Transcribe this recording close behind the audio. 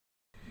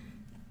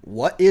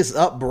What is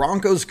up,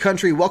 Broncos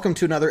country? Welcome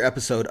to another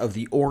episode of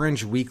the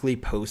Orange Weekly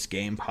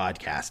Post-Game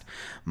Podcast.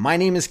 My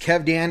name is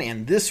Kev Dan,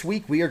 and this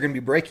week we are going to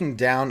be breaking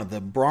down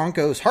the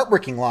Broncos'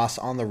 heartbreaking loss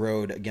on the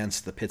road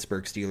against the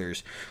Pittsburgh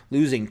Steelers,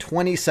 losing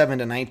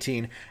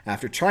 27-19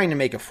 after trying to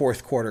make a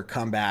fourth quarter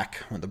comeback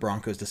when the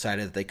Broncos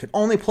decided that they could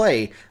only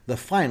play the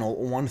final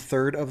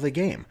one-third of the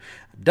game.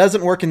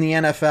 Doesn't work in the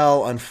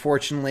NFL,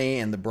 unfortunately,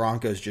 and the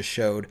Broncos just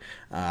showed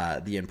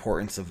the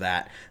importance of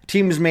that. The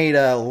team's made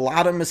a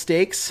lot of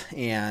mistakes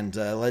and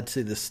led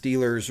to the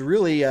Steelers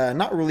really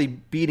not really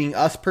beating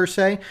us per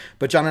se,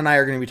 but John and I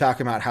are going to be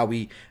talking about how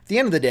we, at the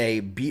end of the day,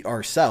 beat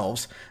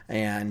ourselves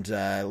and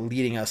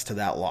leading us to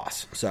that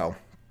loss. So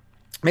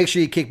make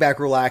sure you kick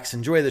back, relax,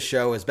 enjoy the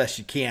show as best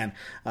you can.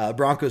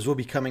 Broncos will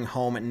be coming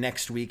home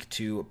next week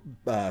to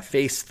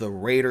face the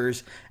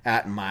Raiders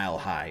at Mile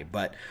High.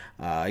 But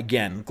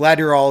again, glad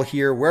you're all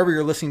here. Wherever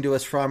you're listening to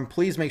us from,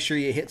 please make sure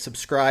you hit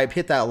subscribe,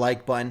 hit that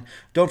like button.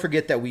 Don't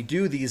forget that we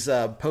do these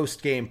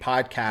post-game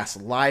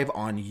podcasts live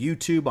on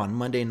YouTube on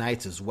Monday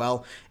nights as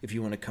well, if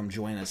you want to come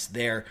join us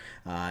there.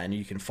 And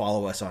you can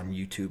follow us on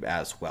YouTube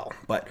as well.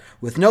 But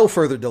with no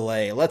further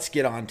delay, let's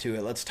get on to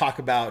it. Let's talk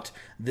about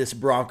this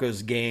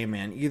Broncos game.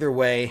 And either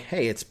way,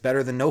 hey, it's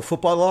better than no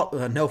football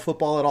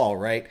at all,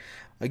 right?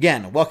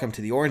 Again, welcome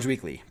to the Orange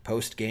Weekly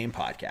Post-Game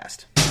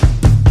Podcast.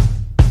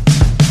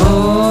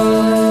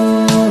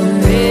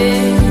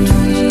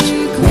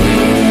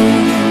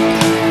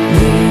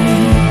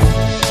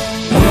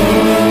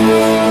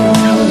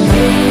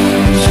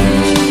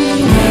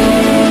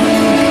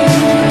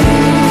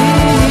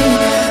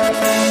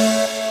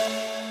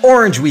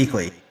 Orange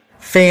Weekly,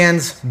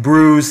 fans,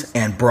 brews,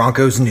 and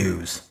Broncos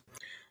news.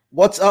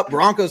 What's up,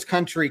 Broncos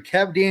country?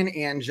 Kev, Dan,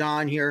 and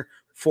John here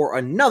for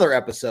another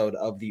episode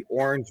of the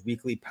Orange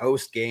Weekly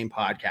Post-Game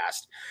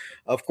Podcast.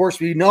 Of course,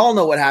 we all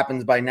know what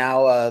happens by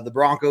now. The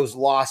Broncos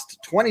lost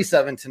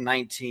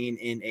 27-19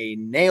 in a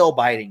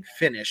nail-biting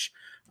finish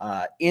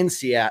in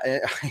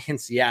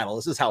Seattle.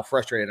 This is how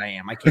frustrated I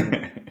am. I can't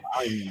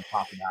even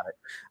talk about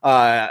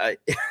it.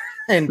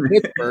 In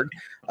Pittsburgh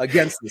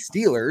against the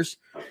Steelers.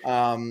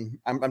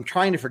 I'm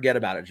trying to forget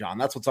about it, John.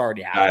 That's what's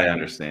already happened. I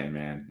understand,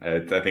 man.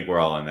 I think we're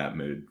all in that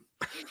mood.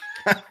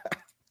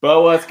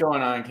 But what's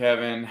going on,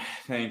 Kevin?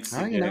 Thanks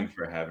again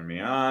for having me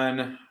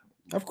on.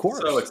 Of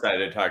course. So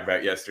excited to talk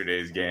about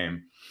yesterday's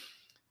game.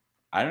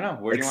 I don't know.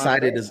 Where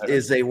excited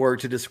is a word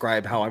to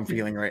describe how I'm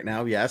feeling right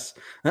now. Yes.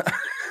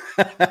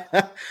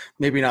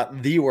 Maybe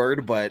not the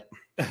word, but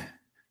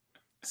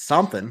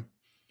something.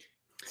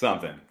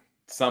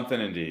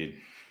 Something indeed.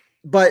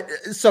 But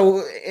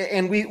so,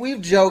 and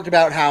we've joked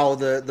about how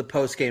the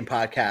post-game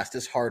podcast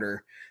is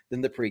harder than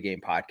the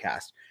pre-game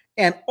podcast.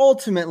 And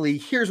ultimately,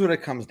 here's what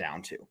it comes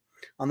down to.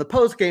 On the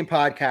post-game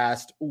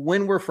podcast,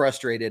 when we're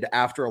frustrated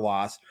after a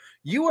loss,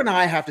 you and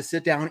I have to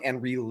sit down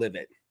and relive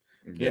it,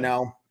 you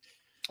know?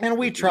 And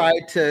we try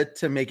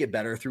to make it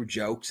better through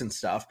jokes and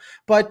stuff,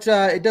 but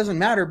it doesn't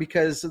matter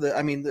because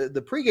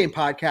the pregame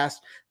podcast,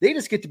 they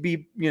just get to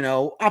be,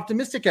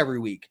 optimistic every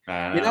week.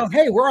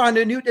 Hey, we're on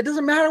to a new, it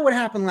doesn't matter what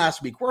happened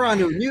last week. We're on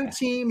to a new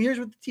team. Here's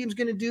what the team's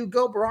going to do.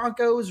 Go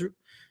Broncos,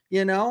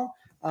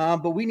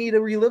 but we need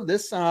to relive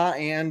this.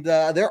 And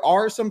there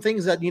are some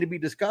things that need to be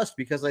discussed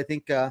because I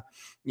think,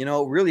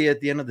 really at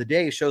the end of the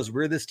day shows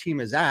where this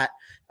team is at.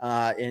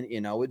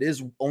 It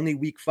is only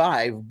week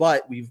 5,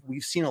 but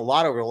we've seen a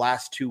lot over the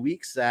last 2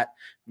 weeks that,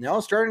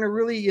 starting to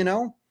really,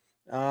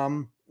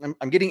 I'm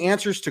getting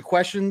answers to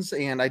questions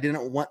and I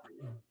didn't want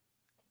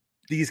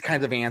these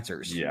kinds of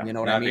answers. Yeah. You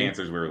know what not I mean? The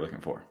answers we were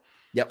looking for.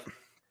 Yep.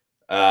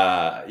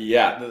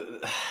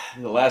 The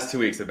last 2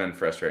 weeks have been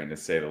frustrating to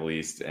say the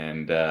least.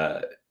 And,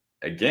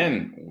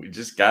 again, we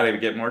just got to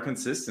get more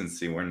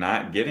consistency. We're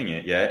not getting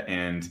it yet.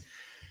 And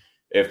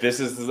if this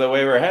is the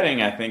way we're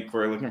heading, I think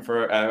we're looking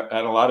for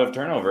at a lot of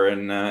turnover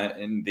in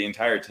the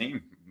entire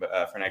team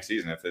for next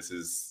season. If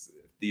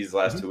these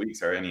last 2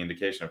 weeks are any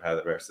indication of how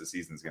the rest of the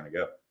season is going to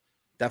go.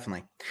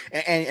 Definitely.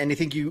 And I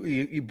think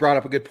you brought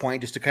up a good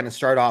point just to kind of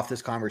start off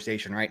this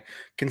conversation, right?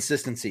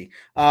 Consistency.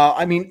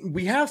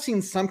 We have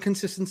seen some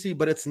consistency,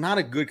 but it's not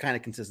a good kind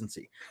of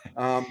consistency.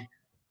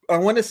 I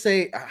want to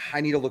say,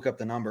 I need to look up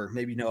the number,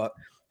 maybe know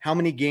how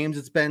many games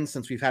it's been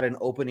since we've had an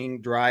opening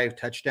drive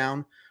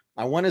touchdown.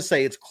 I want to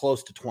say it's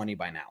close to 20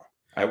 by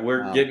now.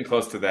 We're getting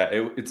close to that.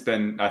 It's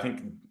been, I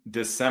think,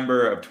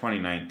 December of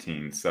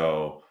 2019.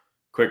 So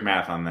quick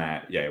math on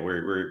that. Yeah,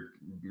 we're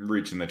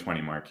reaching the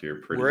 20 mark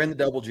here. We're in the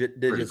double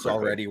digits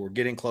already. We're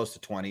getting close to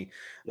 20.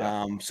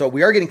 Yeah. So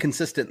we are getting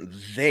consistent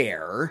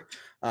there.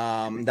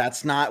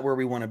 That's not where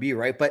we want to be,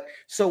 right? But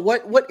so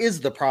what is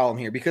the problem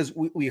here? Because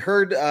we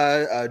heard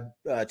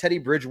Teddy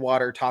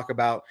Bridgewater talk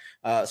about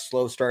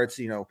slow starts.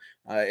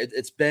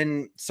 It's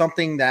been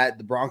something that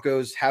the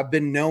Broncos have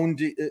been known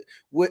to.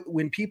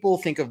 When people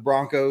think of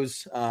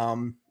Broncos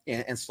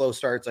and slow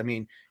starts,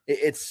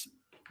 it's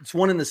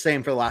one and the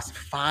same for the last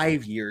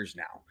 5 years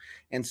now.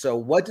 And so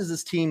what does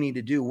this team need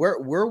to do?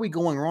 Where are we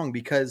going wrong?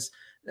 Because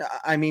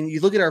you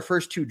look at our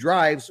first 2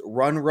 drives: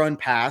 run,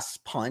 pass,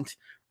 punt.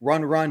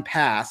 run,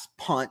 pass,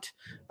 punt.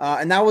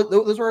 And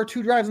those were our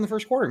 2 drives in the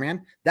first quarter,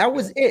 man. That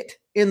was it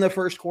in the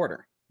first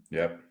quarter.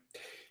 Yep.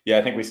 Yeah,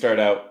 I think we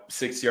started out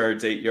 6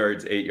 yards, 8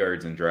 yards, 8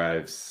 yards in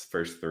drives,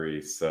 first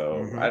 3.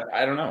 So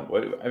I don't know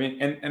what I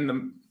mean.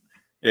 And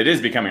it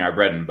is becoming our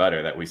bread and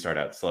butter that we start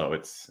out slow.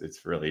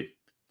 It's really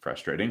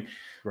frustrating.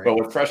 Right. But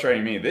what's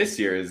frustrating me this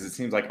year is it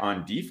seems like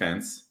on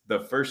defense,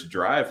 the first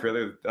drive for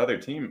the other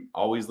team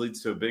always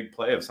leads to a big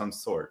play of some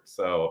sort.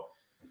 So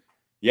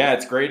yeah,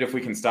 it's great if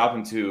we can stop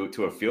them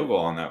to a field goal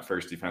on that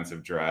first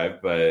defensive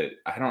drive, but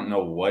I don't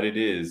know what it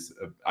is.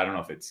 I don't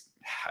know if it's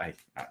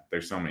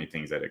there's so many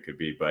things that it could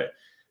be, but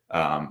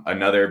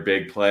another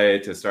big play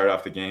to start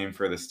off the game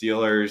for the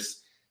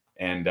Steelers,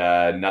 and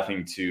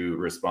nothing to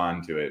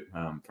respond to it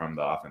from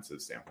the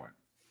offensive standpoint.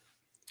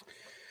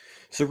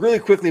 So really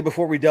quickly,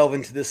 before we delve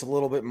into this a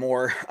little bit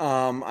more,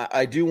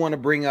 I do want to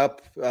bring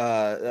up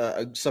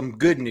some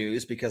good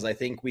news, because I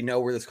think we know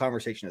where this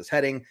conversation is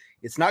heading.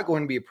 It's not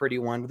going to be a pretty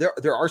one.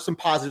 There are some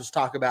positives to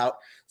talk about,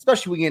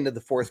 especially when we get into the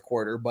fourth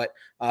quarter. But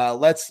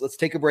let's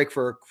take a break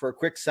for a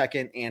quick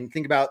second and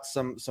think about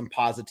some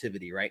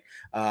positivity, right?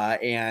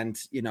 And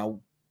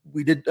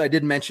I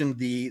did mention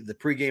the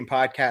pregame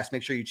podcast.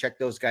 Make sure you check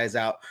those guys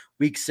out.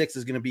 Week 6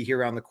 is going to be here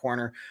around the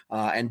corner.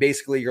 And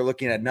basically you're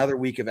looking at another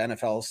week of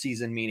NFL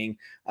season, meaning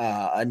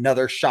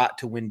another shot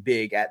to win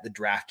big at the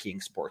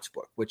DraftKings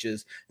Sportsbook, which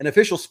is an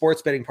official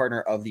sports betting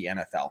partner of the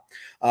NFL.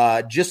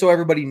 Just so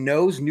everybody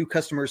knows, new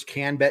customers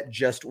can bet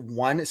just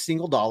 $1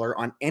 single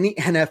on any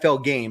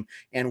NFL game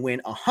and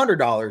win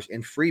 $100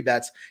 in free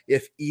bets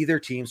if either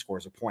team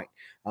scores a point.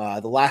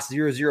 The last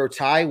 0-0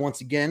 tie,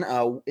 once again,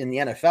 in the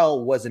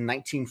NFL was in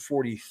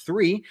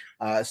 1943.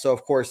 So,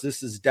 of course,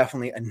 this is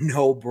definitely a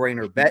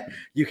no-brainer bet.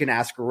 You can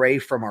ask Ray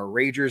from our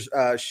Ragers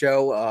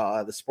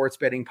show, the sports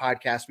betting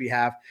podcast we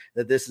have,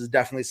 that this is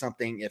definitely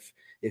something,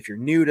 if you're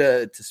new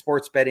to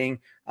sports betting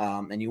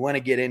and you want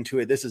to get into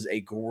it, this is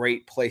a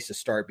great place to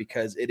start,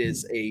 because it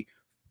is a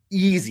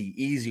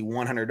easy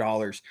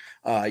 $100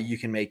 you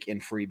can make in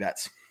free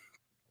bets.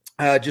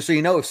 Just so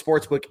you know, if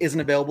Sportsbook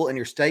isn't available in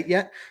your state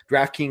yet,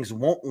 DraftKings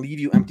won't leave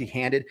you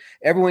empty-handed.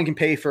 Everyone can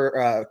play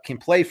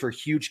for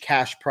huge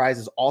cash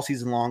prizes all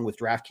season long with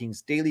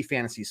DraftKings daily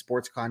fantasy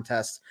sports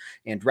contests,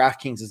 and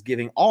DraftKings is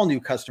giving all new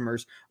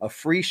customers a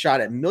free shot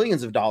at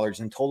millions of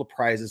dollars in total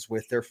prizes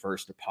with their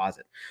first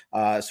deposit.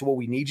 So what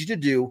we need you to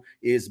do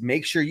is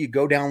make sure you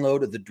go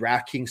download the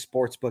DraftKings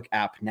Sportsbook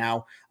app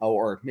now,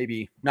 or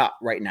maybe not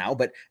right now,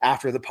 but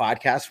after the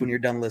podcast when you're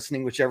done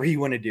listening, whichever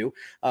you want to do.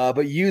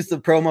 But use the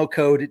promo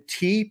code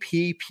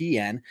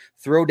TPPN,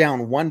 throw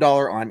down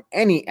 $1 on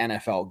any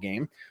NFL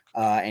game.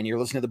 And you're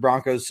listening to the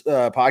Broncos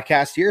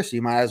podcast here, so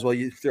you might as well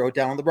throw it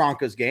down on the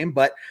Broncos game.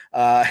 But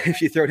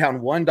if you throw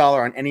down $1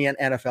 on any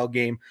NFL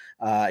game,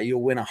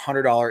 you'll win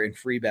 $100 in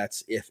free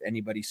bets if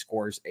anybody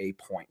scores a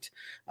point.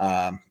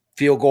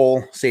 Field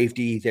goal,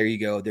 safety, there you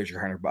go. There's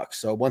your $100.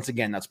 So once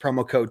again, that's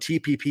promo code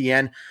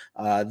TPPN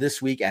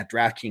this week at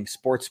DraftKings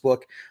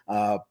Sportsbook.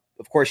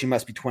 Of course, you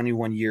must be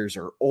 21 years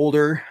or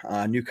older.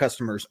 New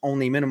customers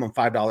only. Minimum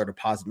 $5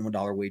 deposit and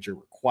 $1 wager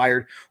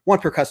required. One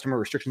per customer.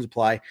 Restrictions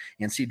apply.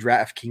 And see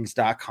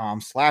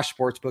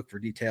DraftKings.com/sportsbook for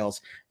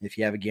details. If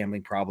you have a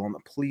gambling problem,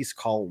 please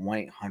call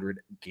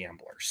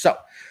 1-800-GAMBLER. So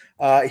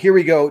here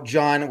we go,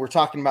 John. We're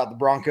talking about the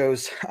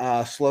Broncos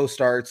slow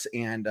starts,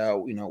 and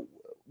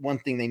one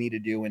thing they need to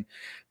do, and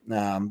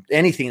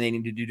anything they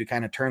need to do to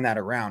kind of turn that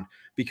around,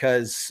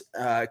 because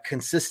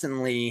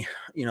consistently,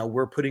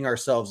 we're putting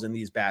ourselves in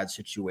these bad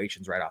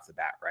situations right off the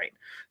bat. Right.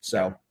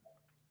 So,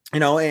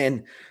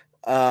 and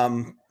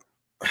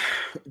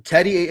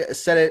Teddy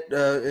said it,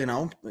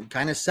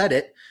 kind of said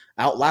it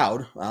out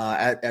loud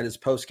at his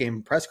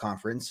post-game press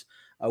conference.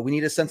 We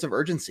need a sense of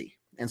urgency.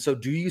 And so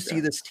do you see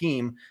this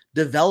team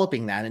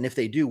developing that? And if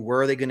they do, where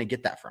are they going to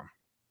get that from?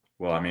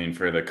 Well, I mean,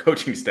 for the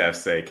coaching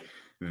staff's sake,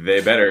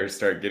 they better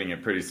start getting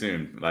it pretty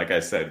soon. Like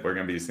I said, we're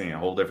going to be seeing a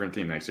whole different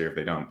team next year if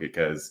they don't,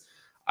 because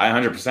I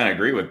 100%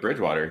 agree with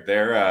Bridgewater.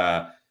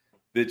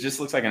 It just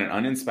looks like an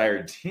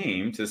uninspired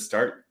team to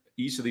start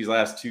each of these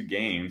last 2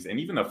 games. And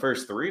even the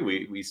first 3,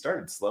 we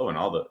started slow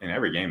in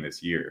every game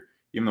this year,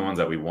 even the ones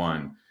that we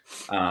won.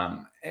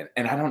 And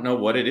I don't know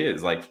what it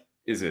is. Like,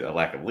 is it a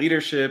lack of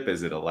leadership?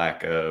 Is it a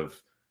lack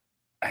of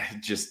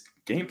just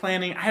game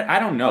planning? I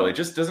don't know. It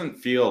just doesn't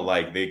feel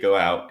like they go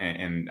out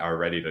and are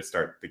ready to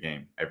start the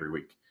game every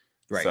week.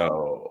 Right.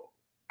 So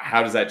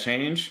how does that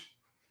change?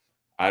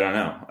 I don't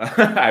know.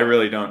 I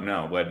really don't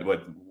know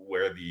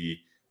where the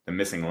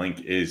missing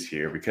link is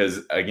here,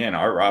 because again,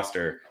 our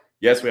roster,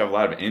 yes, we have a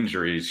lot of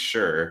injuries,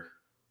 sure.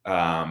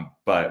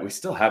 But we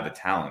still have the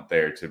talent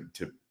there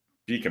to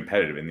be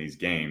competitive in these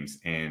games,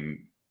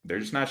 and they're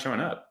just not showing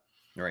up.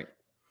 Right.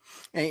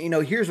 And,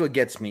 here's what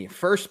gets me.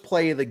 First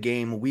play of the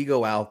game, we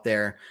go out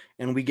there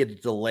and we get a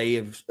delay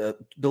of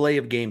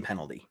game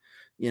penalty,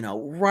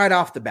 right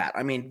off the bat.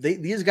 I mean,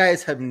 these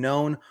guys have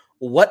known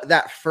what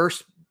that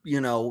first,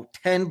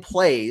 10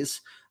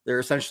 plays they're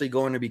essentially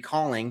going to be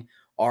calling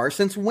are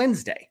since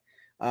Wednesday.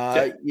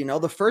 Yeah.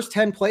 The first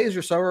 10 plays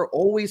or so are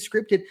always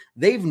scripted.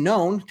 They've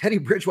known, Teddy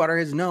Bridgewater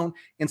has known.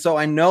 And so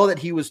I know that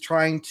he was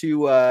trying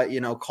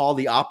to, call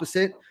the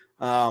opposite,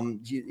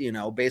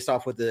 based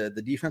off what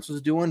the defense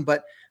was doing.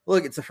 But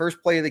look, it's the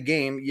first play of the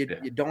game. You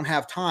don't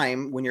have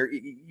time when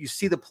you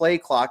see the play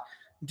clock,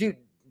 dude,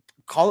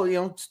 call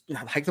it,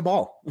 hike the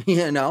ball,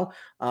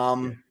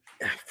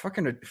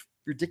 fucking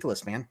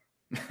ridiculous, man.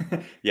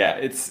 Yeah.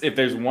 If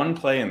there's one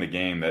play in the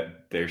game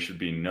that there should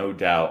be no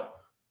doubt,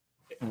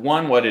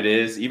 one, what it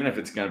is, even if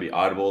it's going to be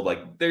audible,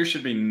 like there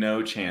should be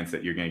no chance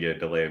that you're going to get a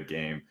delay of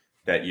game,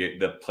 that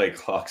the play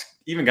clock's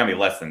even going to be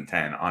less than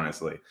 10,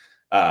 honestly.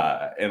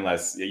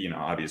 Unless,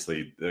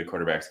 obviously the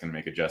quarterback's going to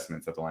make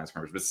adjustments at the line of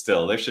scrimmage, but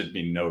still there should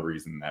be no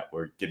reason that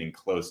we're getting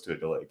close to a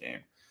delay game.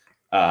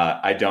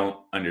 I don't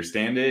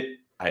understand it.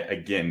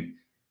 Again,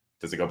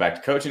 does it go back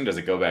to coaching? Does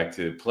it go back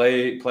to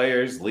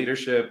players,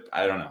 leadership?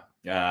 I don't know.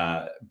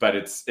 But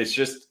it's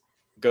just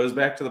goes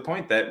back to the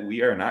point that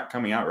we are not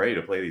coming out ready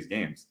to play these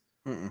games.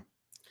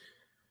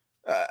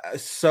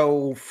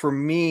 So for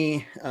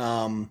me,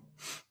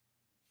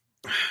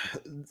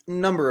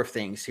 number of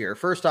things here.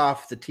 First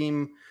off, the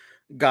team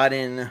got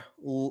in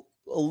a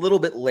little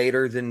bit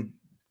later than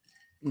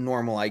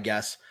normal, I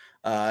guess,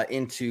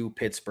 into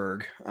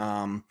Pittsburgh.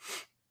 Why?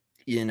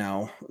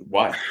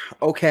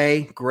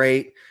 Okay,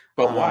 great.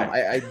 But why?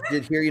 I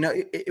did hear,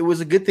 it was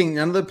a good thing.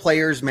 None of the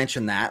players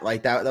mentioned that.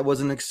 Like that was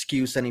an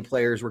excuse any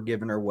players were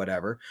given or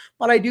whatever.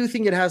 But I do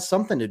think it has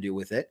something to do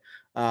with it.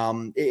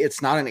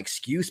 It's not an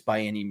excuse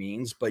by any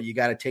means, but you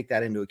got to take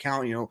that into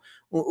account.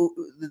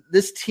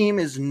 This team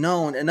is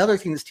known. Another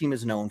thing this team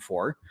is known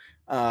for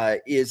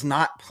is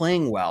not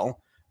playing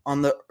well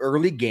on the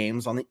early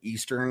games on the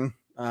Eastern,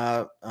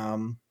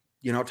 time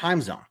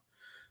zone.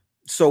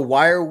 So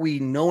why are we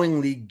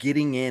knowingly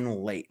getting in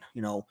late?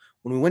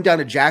 When we went down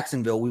to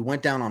Jacksonville, we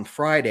went down on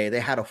Friday. They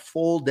had a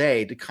full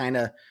day to kind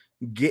of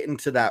get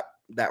into that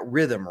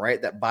rhythm,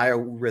 right? That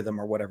biorhythm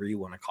or whatever you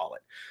want to call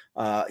it.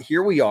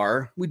 Here we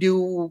are. We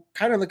do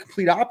kind of the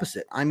complete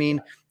opposite. I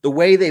mean, the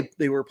way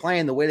they were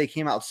playing, the way they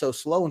came out so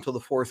slow until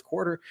the fourth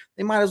quarter,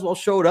 they might as well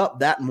showed up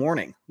that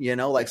morning,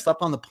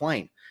 slept on the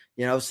plane,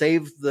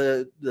 save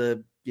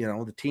the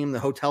team the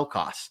hotel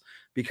costs,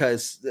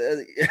 because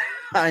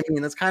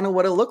that's kind of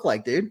what it looked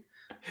like, dude.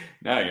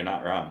 No, you're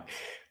not wrong.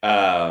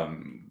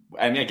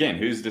 And again,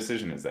 whose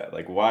decision is that?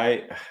 Like,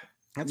 why?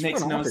 It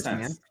makes no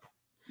sense.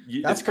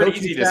 It's pretty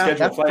easy to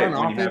schedule a flight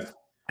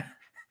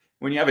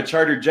when you have a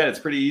chartered jet. It's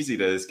pretty easy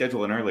to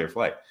schedule an earlier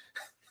flight.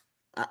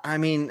 I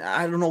mean,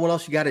 I don't know what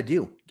else you got to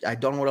do.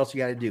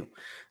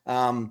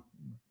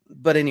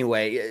 But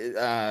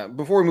anyway,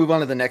 before we move on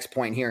to the next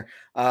point here,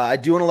 I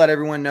do want to let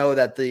everyone know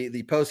that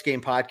the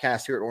post-game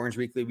podcast here at Orange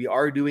Weekly, we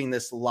are doing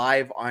this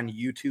live on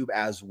YouTube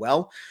as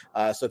well.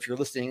 So if you're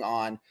listening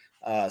on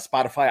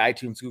Spotify,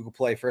 iTunes, Google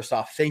Play, first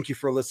off, thank you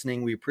for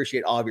listening. We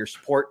appreciate all of your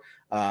support.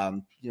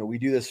 We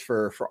do this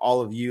for all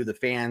of you, the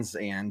fans,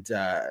 and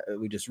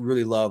we just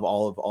really love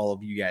all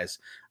of you guys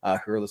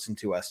who are listening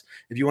to us.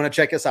 If you want to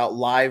check us out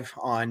live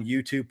on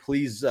YouTube,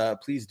 please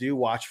do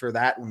watch for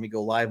that when we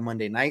go live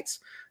Monday nights.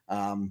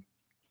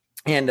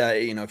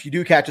 If you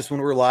do catch us when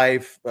we're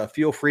live,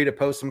 feel free to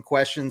post some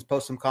questions,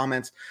 post some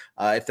comments.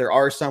 If there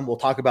are some, we'll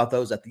talk about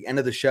those at the end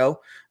of the show,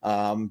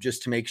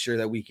 just to make sure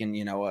that we can,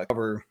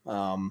 cover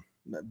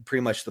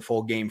pretty much the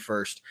full game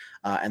first,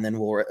 and then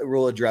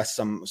we'll address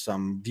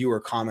some viewer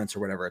comments or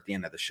whatever at the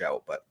end of the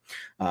show. But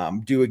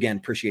do again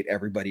appreciate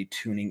everybody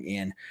tuning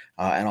in,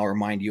 and I'll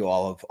remind you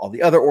all of all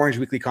the other Orange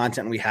Weekly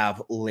content we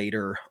have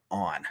later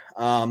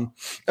on.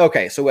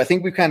 Okay, so I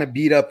think we've kind of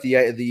beat up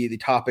the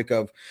topic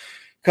of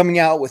coming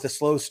out with a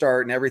slow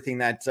start and everything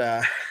that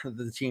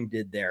the team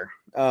did there.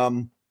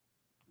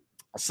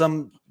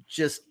 Some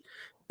just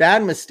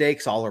bad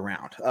mistakes all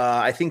around.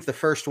 I think the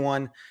first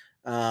one,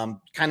 kind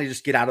of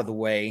just get out of the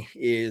way,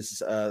 is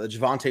the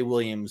Javonte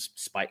Williams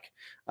spike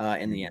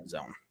in the end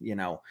zone.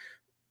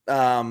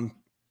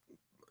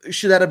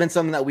 Should that have been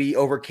something that we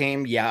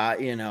overcame? Yeah,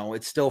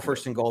 it's still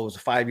first and goal. It was a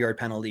 5-yard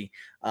penalty.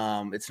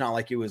 It's not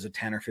like it was a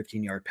 10 or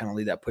 15-yard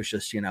penalty that pushed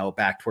us,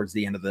 back towards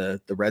the end of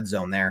the red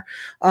zone there.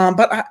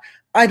 But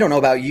I don't know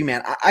about you,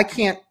 man. I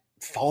can't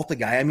fault the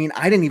guy. I mean,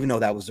 I didn't even know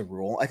that was a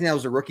rule. I think that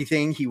was a rookie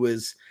thing. He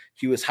was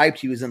hyped.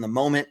 He was in the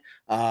moment.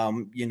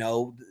 We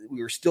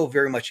were still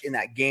very much in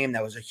that game.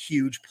 That was a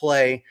huge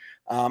play.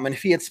 And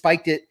if he had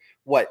spiked it,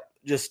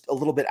 just a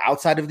little bit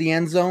outside of the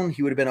end zone,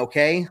 he would have been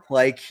okay.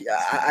 Like,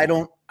 I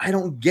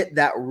don't get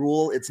that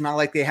rule. It's not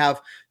like they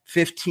have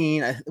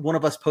 15. One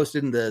of us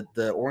posted in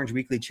the Orange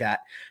Weekly chat.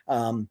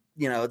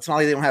 It's not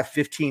like they don't have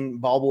 15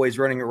 ball boys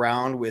running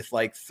around with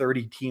like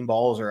 30 team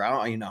balls, or I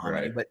don't even know how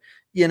many, but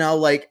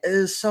it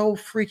is so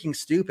freaking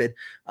stupid.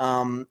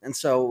 And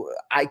so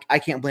I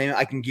can't blame him.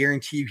 I can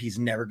guarantee you he's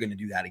never going to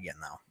do that again,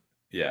 though.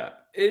 Yeah,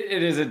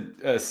 it is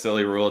a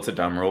silly rule. It's a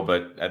dumb rule,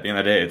 but at the end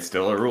of the day, it's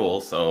still a rule.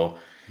 So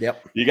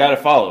yep, you got to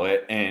follow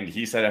it. And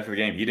he said after the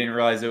game, he didn't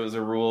realize it was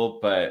a rule,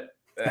 but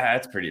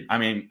that's pretty. I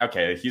mean,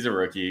 okay, he's a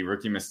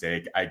rookie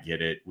mistake. I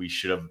get it. We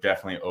should have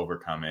definitely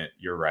overcome it.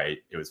 You're right.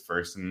 It was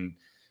first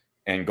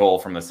and goal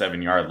from the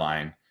 7-yard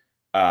line.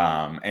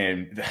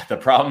 And the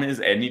problem is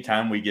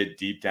anytime we get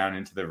deep down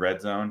into the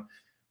red zone,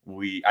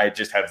 I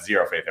just have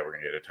zero faith that we're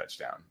going to get a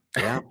touchdown.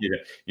 Yeah.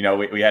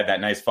 We had that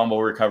nice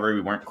fumble recovery.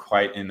 We weren't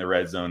quite in the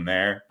red zone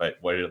there, but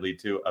what did it lead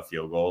to? A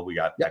field goal. We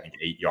got, I think,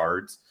 8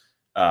 yards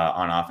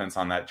on offense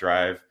on that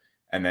drive.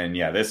 And then,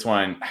 this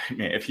one,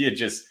 if he had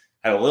just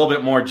had a little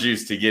bit more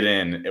juice to get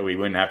in, we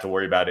wouldn't have to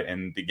worry about it.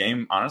 And the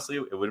game, honestly,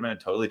 it would have been a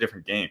totally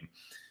different game.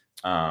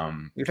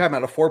 You're talking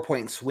about a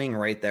 4-point swing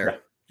right there,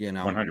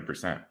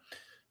 100%.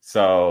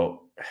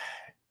 So,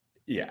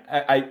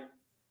 I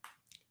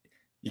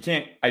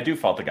do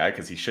fault the guy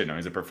because he should know.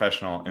 He's a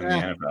professional in the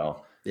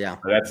NFL. Yeah.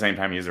 But at the same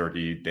time, he's a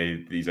rookie.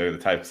 These are the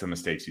types of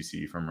mistakes you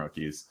see from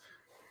rookies.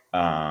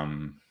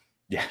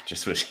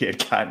 Just wish he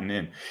had gotten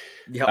in.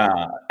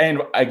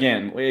 And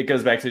again, it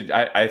goes back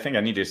to, I think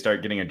I need to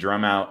start getting a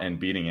drum out and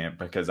beating it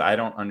because I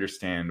don't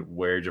understand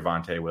where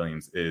Javonte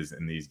Williams is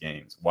in these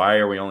games. Why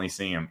are we only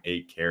seeing him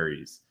 8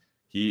 carries?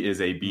 He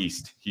is a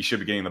beast. He should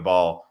be getting the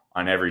ball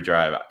on every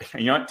drive.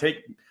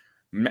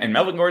 And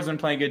Melvin Gordon's been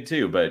playing good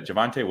too, but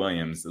Javonte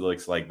Williams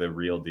looks like the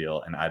real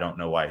deal, and I don't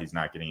know why he's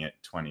not getting it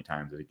 20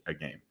 times a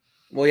game.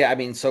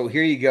 Well, so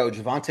here you go.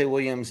 Javonte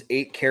Williams,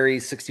 8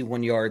 carries,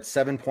 61 yards,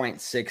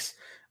 7.6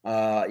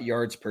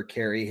 yards per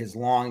carry. His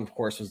long, of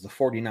course, was the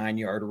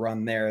 49-yard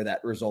run there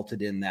that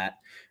resulted in that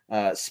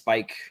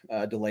spike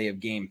delay of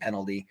game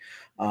penalty.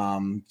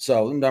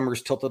 So the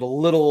numbers tilted a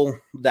little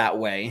that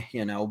way,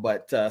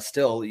 but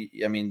still,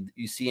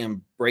 you see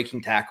him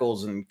breaking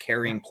tackles and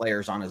carrying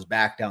players on his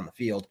back down the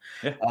field.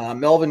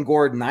 Melvin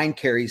Gordon, 9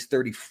 carries,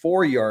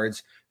 34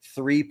 yards,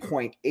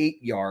 3.8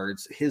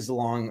 yards. His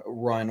long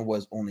run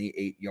was only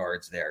 8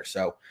 yards there.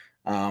 So,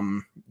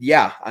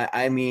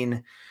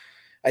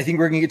 I think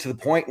we're going to get to the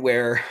point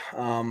where,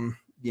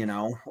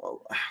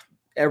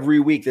 every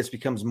week this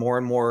becomes more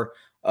and more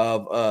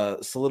of a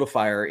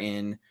solidifier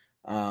in,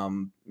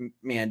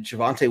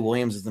 Javonte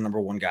Williams is the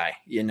number one guy,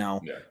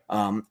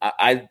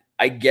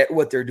 I get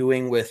what they're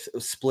doing with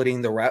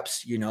splitting the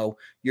reps.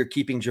 You're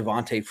keeping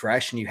Javonte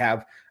fresh, and you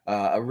have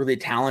a really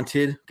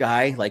talented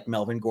guy like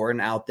Melvin Gordon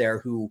out there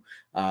who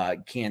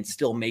can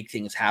still make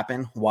things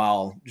happen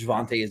while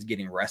Javonte is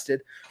getting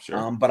rested.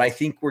 Sure. But I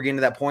think we're getting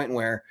to that point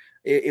where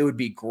it would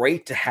be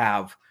great to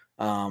have,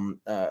 a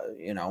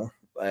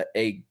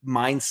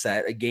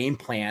mindset, a game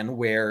plan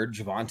where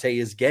Javonte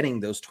is getting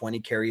those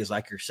 20 carries,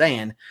 like you're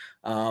saying.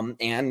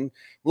 And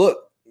look,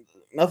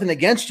 nothing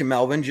against you,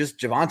 Melvin, just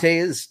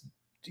Javonte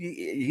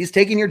he's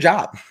taking your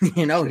job.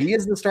 He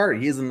is the starter.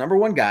 He is the number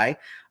one guy.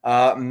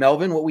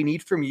 Melvin, what we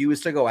need from you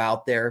is to go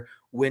out there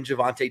when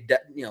Javonte,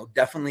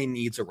 definitely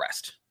needs a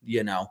rest,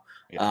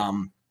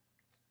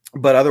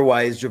 but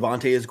otherwise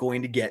Javonte is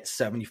going to get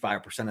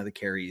 75% of the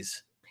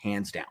carries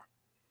hands down.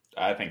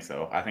 I think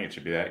so. I think it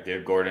should be that.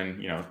 Give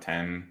Gordon,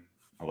 10,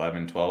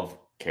 11, 12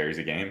 carries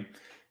a game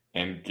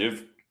and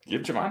give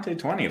Javonte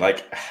 20.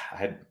 Like,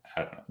 I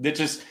don't know. It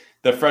just,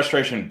 the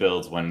frustration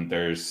builds when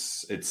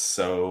it's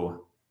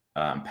so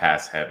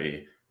pass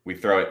heavy. We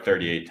throw it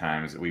 38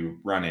 times. We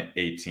run it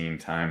 18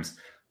 times.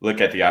 Look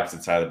at the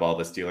opposite side of the ball.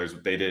 The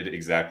Steelers, they did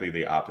exactly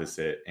the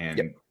opposite.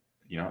 And,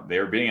 they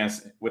were beating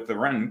us with the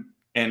run.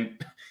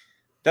 And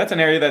that's an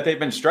area that they've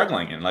been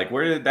struggling in. Like,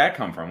 where did that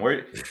come from?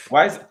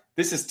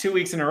 This is 2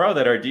 weeks in a row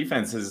that our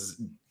defense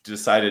has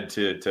decided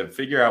to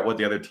figure out what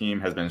the other team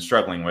has been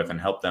struggling with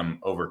and help them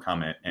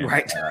overcome it and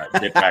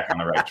get back on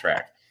the right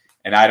track.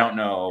 And I don't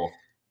know.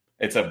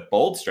 It's a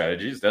bold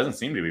strategy. It doesn't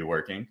seem to be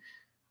working.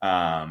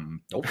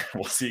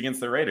 We'll see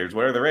against the Raiders.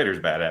 What are the Raiders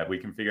bad at? We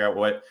can figure out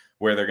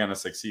where they're going to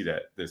succeed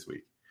at this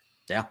week.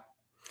 Yeah.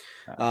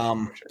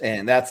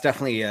 And that's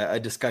definitely a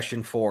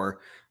discussion for,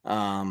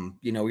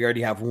 we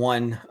already have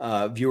one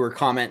viewer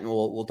comment, and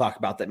we'll talk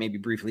about that maybe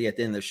briefly at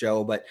the end of the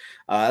show, but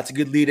that's a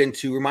good lead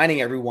into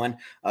reminding everyone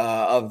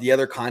of the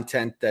other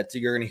content that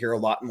you're going to hear a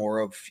lot more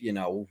of,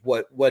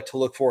 what to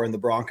look for in the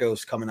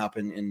Broncos coming up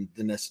in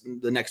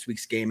the next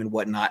week's game and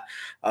whatnot.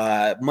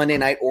 Monday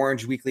Night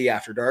Orange Weekly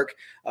After Dark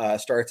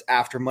starts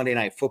after Monday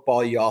Night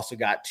Football. You also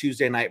got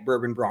Tuesday Night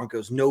Bourbon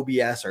Broncos No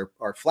BS,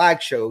 our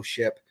flagship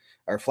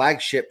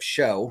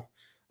show.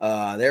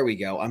 There we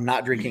go. I'm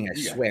not drinking, I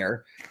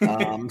swear.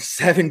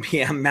 7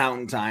 p.m.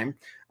 Mountain Time.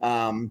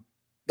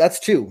 That's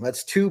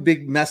two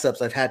big mess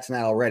ups I've had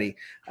tonight already.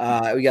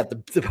 We got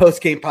the post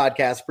game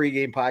podcast,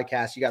 pre-game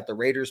podcast. You got the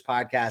Raiders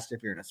podcast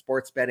if you're into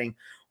sports betting,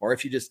 or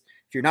if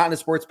you're not into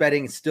sports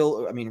betting, it's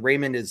still,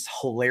 Raymond is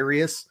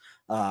hilarious.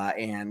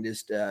 And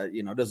just,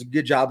 does a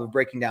good job of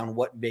breaking down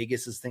what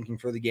Vegas is thinking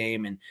for the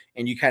game.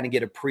 And you kind of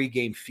get a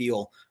pre-game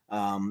feel,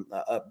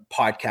 a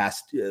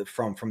podcast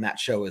from that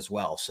show as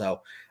well.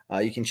 So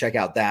you can check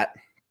out that.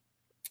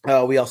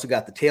 We also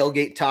got the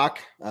tailgate talk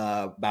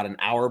about an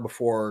hour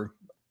before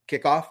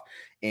kickoff,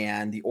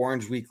 and the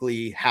Orange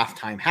Weekly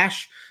halftime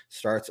hash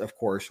starts, of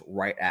course,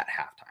 right at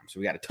halftime. So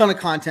we got a ton of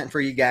content for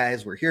you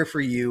guys. We're here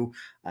for you,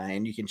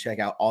 and you can check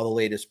out all the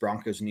latest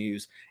Broncos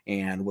news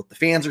and what the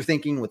fans are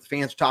thinking, what the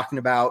fans are talking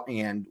about,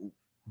 and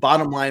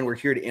bottom line, we're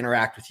here to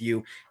interact with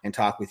you and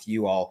talk with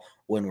you all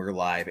when we're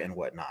live and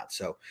whatnot.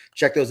 So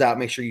check those out.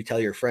 Make sure you tell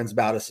your friends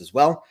about us as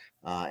well.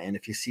 And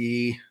if you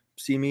see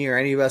me or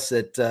any of us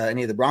at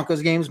any of the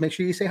Broncos games, make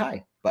sure you say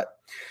hi. But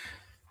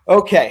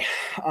okay,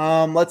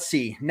 let's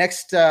see.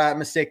 Next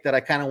mistake that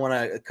I kind of want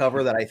to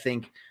cover that I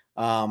think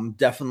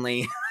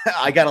definitely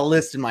I got a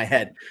list in my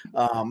head.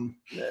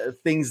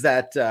 Things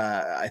that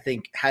I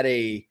think had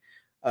a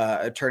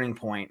turning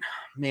point.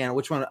 Man,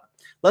 which one?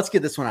 Let's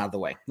get this one out of the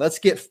way. Let's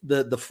get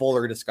the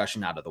Fuller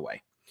discussion out of the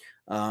way.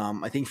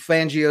 I think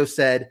Fangio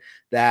said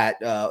that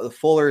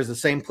Fuller is the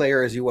same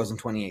player as he was in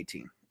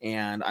 2018.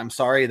 And I'm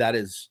sorry, that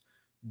is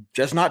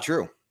just not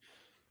true.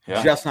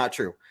 Yeah. Just not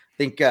true. I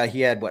think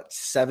he had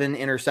 7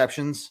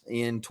 interceptions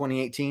in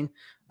 2018.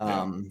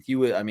 He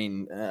would,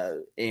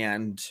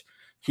 and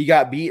he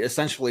got beat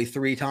essentially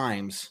 3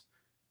 times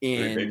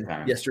in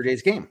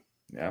yesterday's game.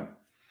 Yeah.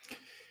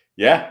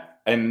 Yeah.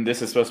 And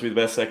this is supposed to be the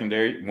best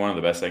secondary, one of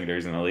the best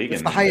secondaries in the league.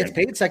 It's the highest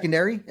paid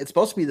secondary. It's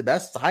supposed to be the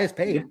best. It's the highest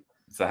paid. Yeah.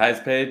 It's the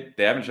highest paid.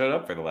 They haven't showed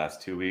up for the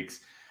last 2 weeks.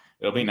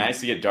 It'll be nice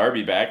to get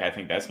Darby back. I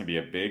think that's going to be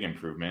a big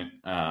improvement.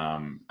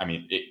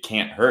 It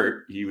can't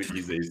hurt.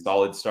 He's a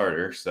solid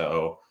starter.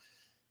 So,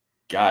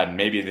 God,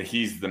 maybe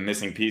he's the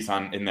missing piece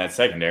in that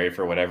secondary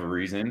for whatever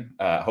reason.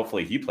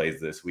 Hopefully he plays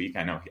this week.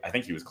 I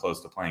think he was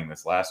close to playing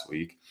this last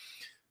week.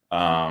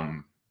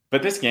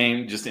 But this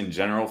game, just in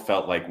general,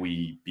 felt like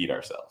we beat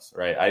ourselves,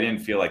 right? I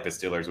didn't feel like the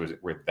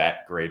Steelers were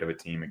that great of a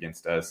team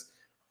against us.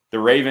 The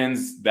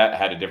Ravens, that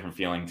had a different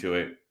feeling to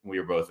it. We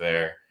were both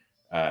there.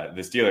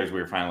 The Steelers, we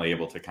were finally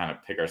able to kind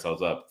of pick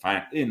ourselves up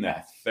in the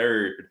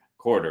third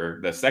quarter,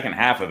 the second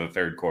half of the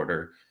third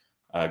quarter,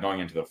 going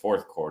into the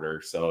fourth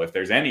quarter. So if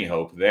there's any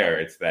hope there,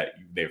 it's that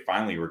they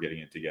finally were getting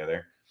it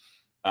together.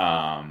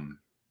 And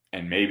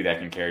maybe that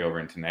can carry over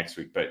into next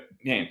week. But,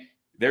 man,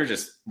 there's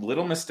just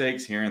little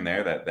mistakes here and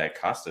there that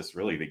cost us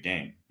really the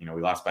game.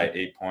 We lost by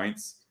 8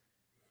 points.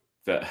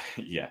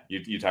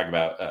 You talk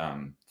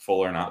about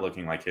Fuller not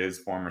looking like his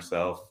former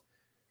self.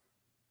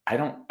 I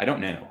don't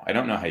know. I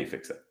don't know how you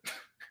fix it.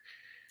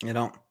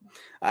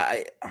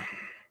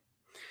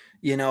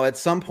 At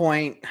some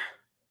point,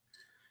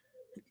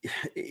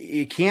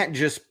 you can't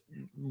just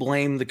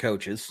blame the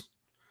coaches.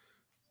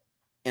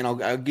 And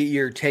I'll get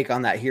your take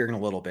on that here in a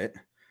little bit.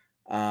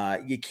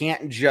 You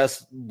can't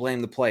just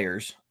blame the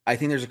players. I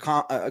think there's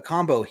a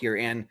combo here.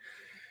 And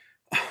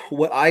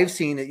what I've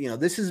seen,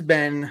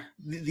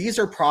 these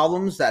are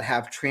problems that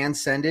have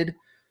transcended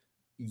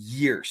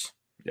years.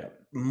 Yeah.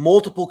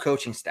 Multiple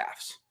coaching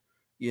staffs,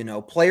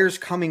 players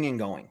coming and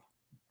going,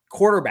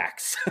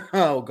 quarterbacks,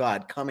 oh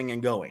God, coming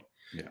and going.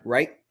 Yeah.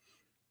 Right.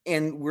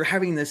 And we're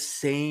having the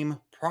same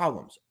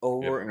problems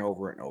over and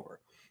over and over.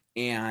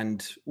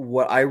 And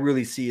what I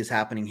really see is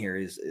happening here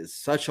is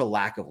such a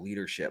lack of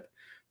leadership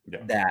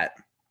that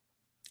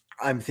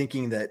I'm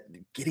thinking that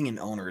getting an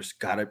owner is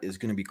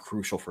going to be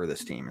crucial for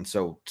this team. And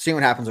so seeing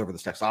what happens over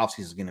this next offseason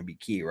is going to be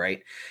key,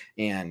 right?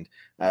 And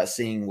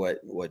seeing what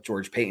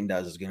George Payton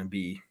does is going to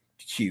be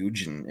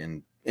huge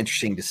and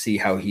interesting to see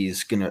how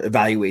he's going to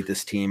evaluate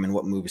this team and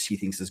what moves he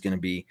thinks is going to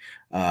be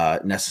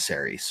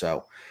necessary.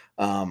 So,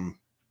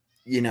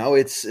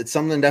 it's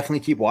something to definitely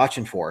keep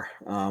watching for.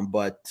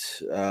 But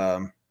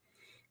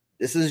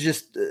this is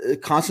just a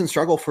constant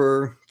struggle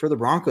for the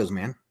Broncos,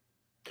 man.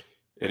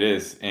 It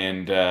is.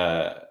 And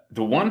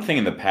the one thing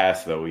in the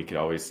past, though, we could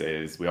always say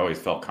is we always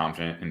felt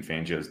confident in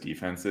Fangio's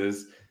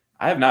defenses.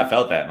 I have not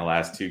felt that in the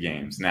last 2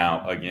 games.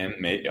 Now, again,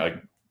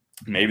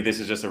 maybe this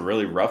is just a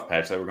really rough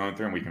patch that we're going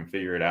through and we can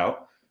figure it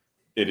out.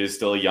 It is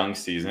still a young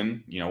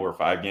season. We're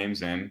 5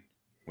 games in.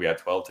 We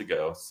have 12 to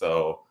go.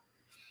 So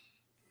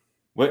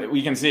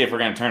we can see if we're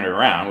going to turn it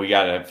around. We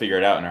got to figure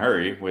it out in a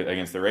hurry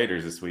against the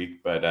Raiders this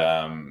week. But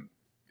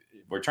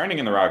we're turning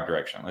in the wrong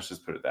direction. Let's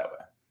just put it that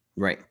way.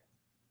 Right.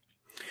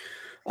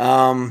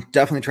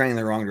 Definitely trending in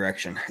the wrong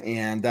direction.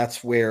 And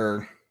that's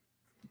where,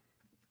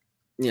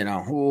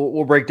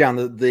 we'll break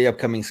down the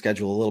upcoming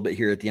schedule a little bit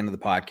here at the end of the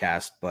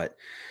podcast, but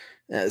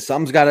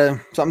something's got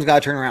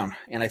to turn around.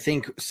 And I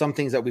think some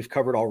things that we've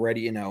covered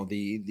already,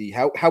 the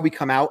how we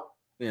come out,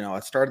 at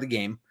the start of the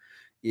game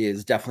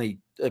is definitely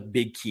a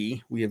big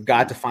key. We have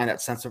got to find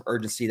that sense of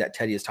urgency that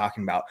Teddy is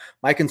talking about.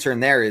 My concern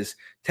there is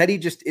Teddy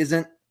just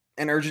isn't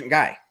an urgent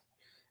guy.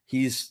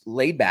 He's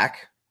laid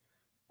back.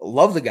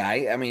 Love the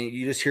guy. I mean,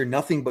 you just hear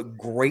nothing but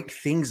great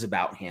things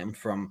about him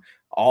from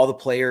all the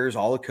players,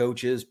 all the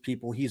coaches,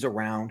 people he's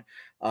around.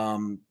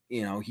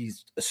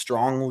 He's a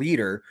strong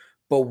leader.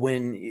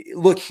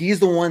 But he's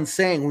the one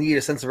saying we need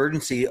a sense of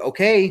urgency.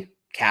 Okay,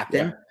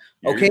 captain.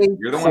 Yeah.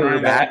 You're the one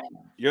running that.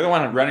 You're the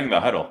one running the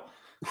huddle.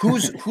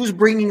 Who's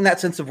bringing that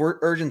sense of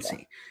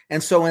urgency?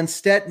 And so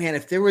instead, man,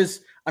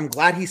 I'm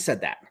glad he said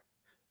that.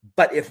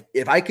 But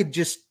if I could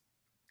just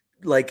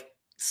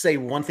say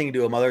one thing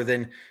to him other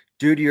than,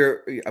 dude,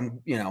 you're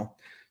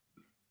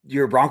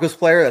a Broncos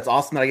player. That's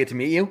awesome that I get to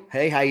meet you.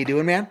 Hey, how you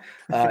doing, man?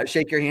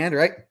 Shake your hand,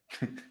 right?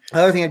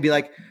 Another thing I'd be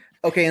like,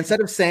 okay,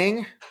 instead of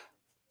saying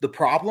the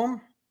problem,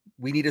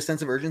 we need a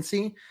sense of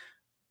urgency.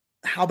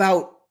 How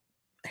about,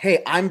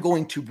 hey, I'm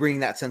going to bring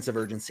that sense of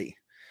urgency.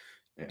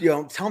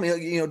 tell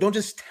me, don't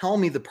just tell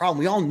me the problem.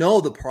 We all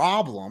know the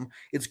problem.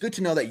 It's good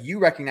to know that you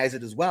recognize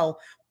it as well,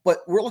 but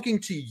we're looking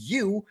to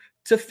you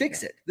to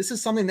fix it. This is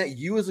something that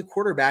you as a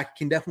quarterback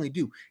can definitely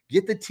do.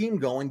 Get the team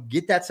going,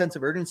 get that sense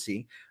of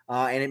urgency.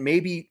 And it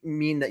may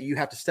mean that you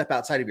have to step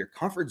outside of your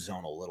comfort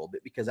zone a little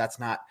bit because that's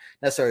not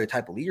necessarily the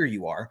type of leader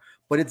you are,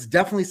 but it's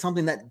definitely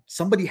something that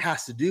somebody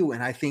has to do.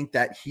 And I think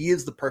that he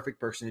is the perfect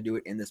person to do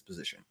it in this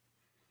position.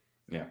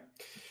 Yeah.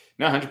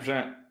 No,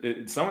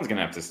 100%. Someone's going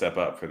to have to step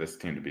up for this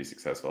team to be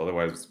successful.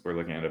 Otherwise, we're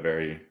looking at a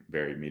very,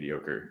 very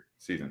mediocre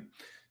season.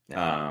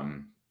 Yeah.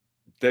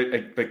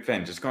 But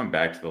then just going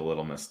back to the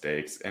little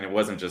mistakes, and it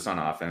wasn't just on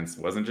offense,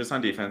 it wasn't just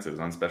on defense, it was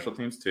on special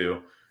teams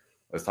too.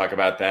 Let's talk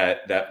about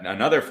that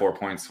another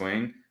 4-point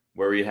swing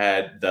where we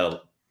had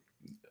the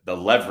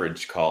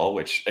leverage call,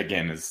 which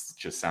again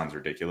just sounds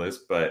ridiculous,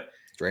 but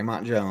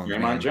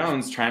Draymond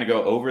Jones trying to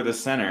go over the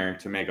center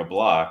to make a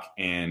block.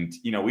 And,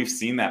 we've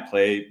seen that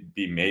play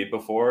be made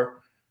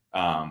before.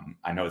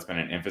 I know it's been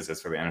an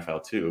emphasis for the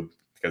NFL too,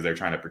 because they're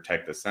trying to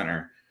protect the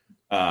center.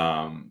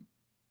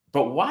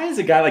 But why is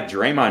a guy like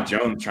Draymond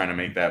Jones trying to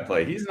make that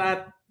play? He's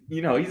not,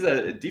 he's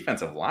a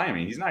defensive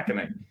lineman. He's not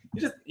going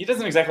to, he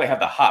doesn't exactly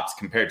have the hops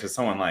compared to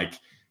someone like,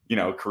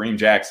 Kareem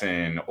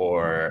Jackson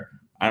or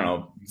I don't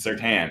know,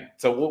 Surtain.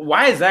 So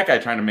why is that guy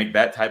trying to make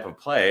that type of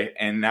play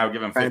and now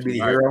give him 50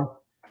 yards? Hero,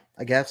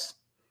 I guess.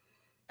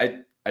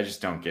 I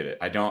just don't get it.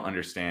 I don't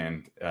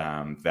understand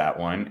that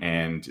one.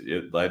 And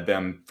it led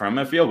them from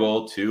a field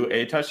goal to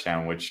a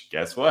touchdown, which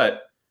guess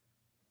what?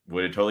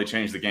 Would have totally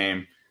changed the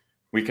game.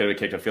 We could have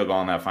kicked a field goal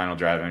on that final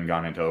drive and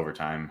gone into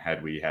overtime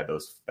had we had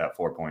that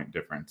 4-point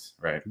difference,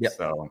 right? Yep.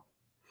 So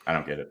I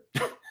don't get it.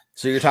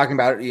 So you're talking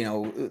about,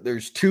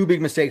 there's two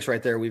big mistakes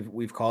right there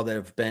we've called that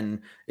have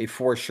been a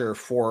for sure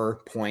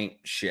 4-point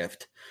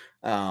shift.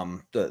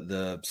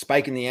 The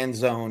spike in the end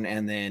zone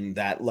and then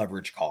that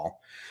leverage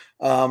call.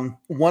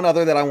 One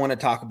other that I want to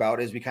talk about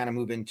as we kind of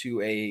move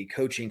into a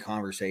coaching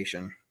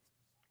conversation.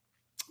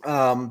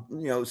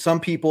 Some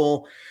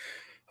people,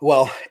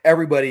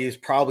 everybody is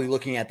probably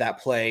looking at that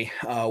play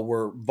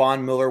where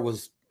Von Miller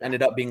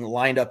ended up being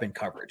lined up in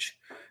coverage.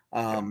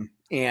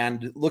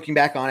 And looking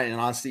back on it and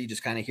honestly,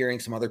 just kind of hearing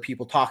some other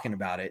people talking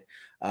about it,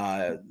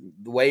 the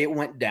way it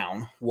went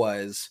down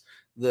was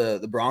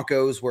the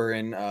Broncos were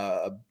in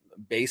a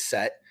base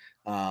set,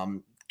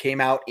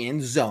 came out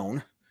in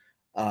zone.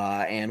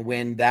 And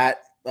when that,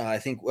 I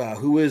think,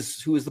 who was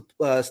the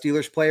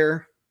Steelers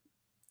player?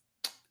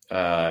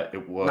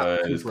 It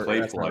was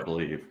Claypool, I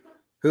believe.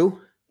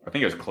 Who? I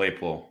think it was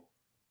Claypool.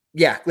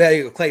 Yeah,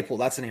 Claypool.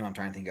 That's the name I'm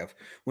trying to think of.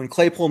 When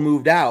Claypool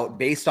moved out,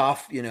 based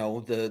off,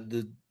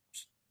 the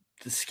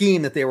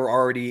scheme that they were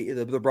already,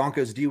 the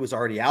Broncos D was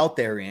already out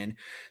there in,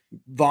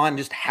 Vaughn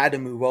just had to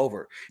move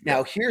over.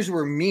 Now, here's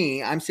where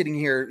I'm sitting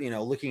here,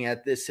 looking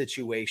at this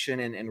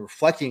situation and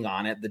reflecting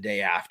on it the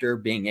day after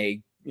being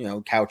a,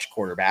 couch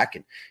quarterback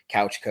and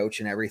couch coach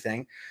and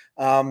everything.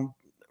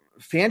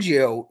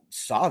 Fangio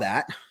saw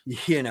that,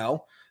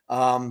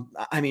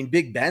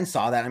 Big Ben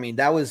saw that.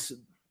 That was,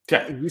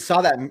 we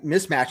saw that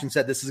mismatch and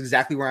said, this is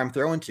exactly where I'm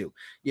throwing to,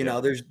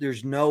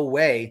 there's no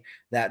way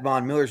that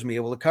Von Miller's gonna be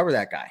able to cover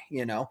that guy.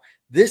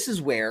 This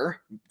is where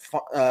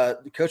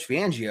Coach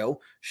Fangio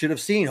should have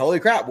seen, holy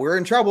crap, we're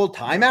in trouble.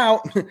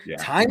 Timeout,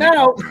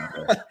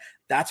 timeout.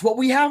 That's what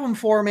we have him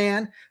for,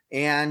 man.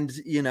 And,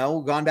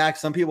 gone back.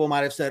 Some people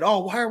might've said, oh,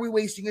 why are we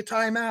wasting a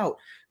timeout?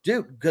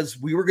 Dude, because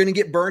we were going to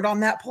get burned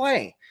on that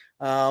play.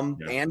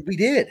 And we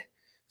did.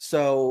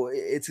 So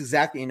it's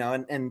exactly,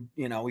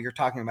 you're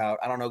talking about,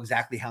 I don't know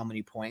exactly how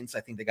many points.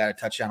 I think they got a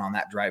touchdown on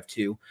that drive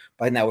too,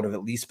 but I think that would have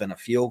at least been a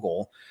field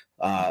goal.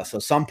 So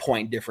some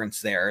point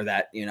difference there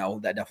that,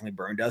 that definitely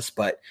burned us.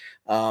 But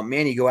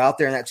man, you go out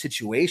there in that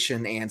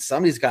situation and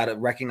somebody's got to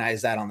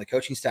recognize that on the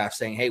coaching staff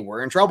saying, hey,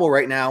 we're in trouble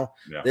right now.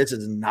 Yeah. This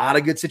is not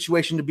a good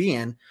situation to be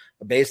in.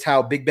 Based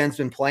how Big Ben's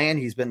been playing,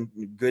 he's been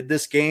good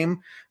this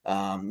game.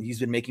 He's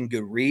been making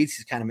good reads.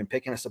 He's kind of been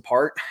picking us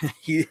apart.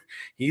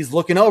 He's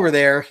looking over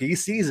there. He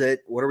sees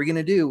it. What are we going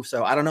to do?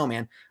 So I don't know,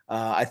 man.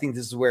 I think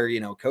this is where,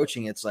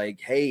 coaching, it's like,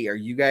 hey, are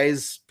you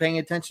guys paying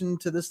attention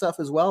to this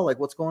stuff as well? Like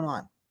what's going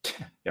on?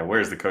 Yeah,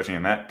 where's the coaching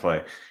in that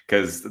play?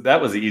 Because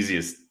that was the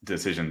easiest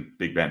decision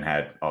Big Ben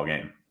had all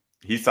game.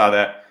 He saw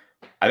that.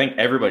 I think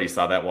everybody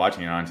saw that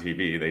watching it on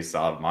TV. They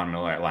saw Von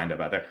Miller lined up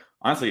out there.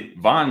 Honestly,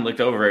 Von looked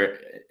over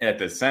at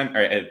the center,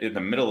 at the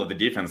middle of the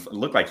defense. It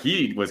looked like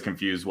he was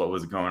confused what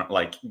was going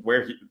on,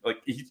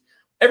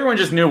 everyone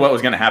just knew what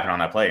was going to happen on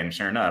that play. And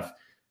sure enough,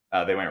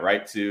 they went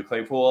right to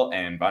Claypool,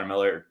 and Von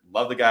Miller,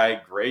 love the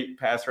guy, great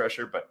pass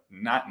rusher, but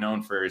not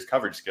known for his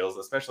coverage skills,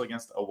 especially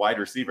against a wide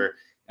receiver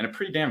and a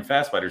pretty damn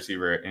fast wide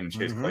receiver in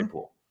Chase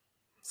Claypool.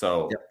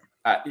 So,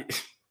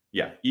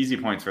 easy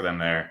points for them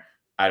there.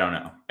 I don't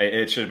know.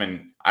 It should have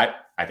been. I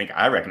think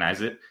I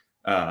recognize it.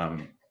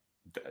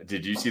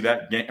 Did you see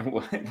that game?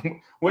 What did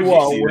you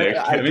see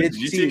there? Did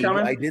you see it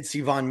coming? I did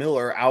see Von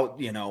Miller out.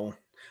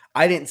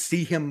 I didn't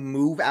see him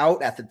move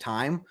out at the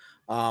time.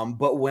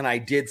 But when I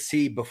did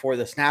see before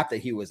the snap that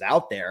he was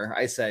out there,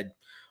 I said,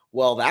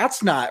 well,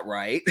 that's not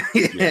right.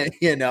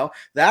 Yeah.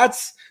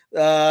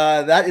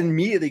 That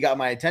immediately got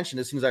my attention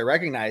as soon as I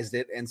recognized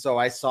it. And so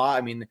I saw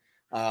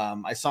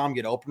him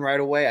get open right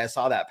away. I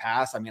saw that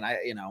pass. I mean, I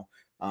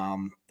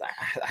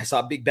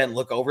saw Big Ben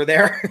look over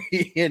there,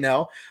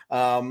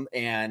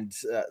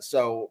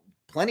 so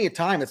plenty of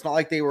time. It's not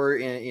like they were,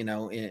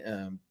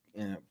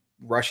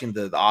 rushing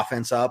the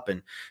offense up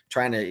and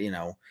trying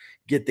to,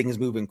 get things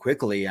moving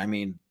quickly. I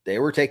mean, they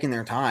were taking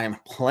their time,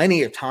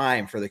 plenty of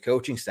time for the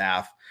coaching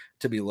staff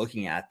to be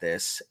looking at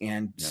this,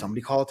 and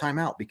somebody call a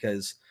timeout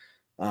because,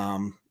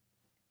 I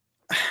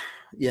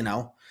don't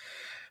know.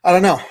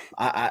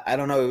 I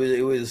don't know.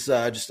 It was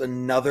just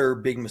another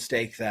big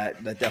mistake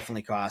that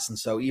definitely cost. And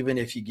so even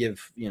if you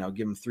give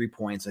them 3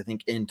 points, I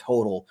think in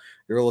total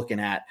you're looking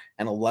at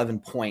an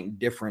 11-point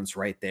difference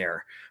right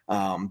there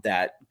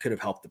that could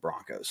have helped the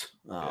Broncos.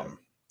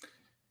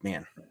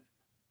 Man.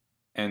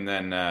 And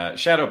then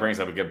Shadow brings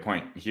up a good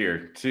point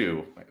here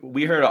too.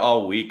 We heard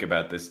all week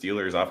about the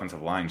Steelers'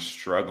 offensive line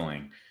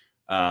struggling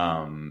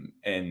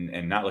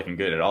and not looking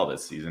good at all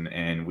this season.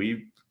 And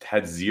we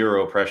had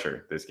zero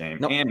pressure this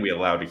game, and we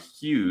allowed a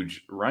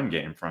huge run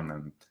game from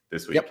them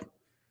this week. Yep.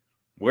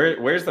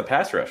 Where's the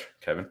pass rush,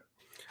 Kevin?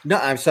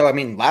 No, so I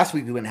mean, last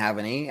week we didn't have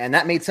any, and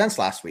that made sense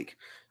last week.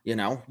 You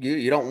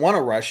don't want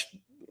to rush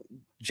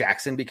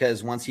Jackson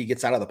because once he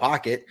gets out of the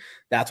pocket,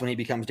 that's when he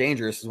becomes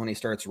dangerous, is when he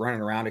starts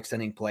running around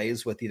extending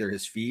plays with either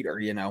his feet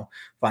or,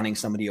 finding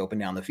somebody open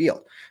down the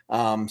field.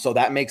 So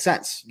that makes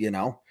sense,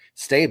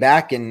 stay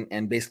back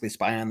and basically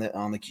spy on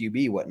the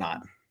QB,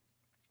 whatnot.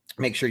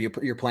 Make sure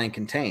you're playing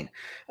contain.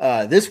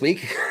 This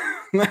week,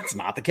 that's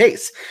not the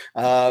case.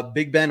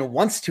 Big Ben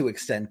wants to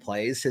extend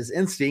plays. His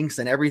instincts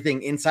and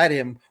everything inside of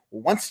him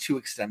wants to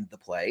extend the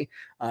play,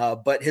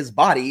 but his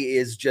body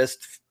is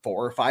just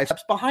 4 or 5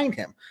 steps behind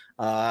him,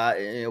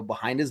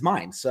 behind his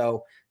mind.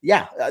 So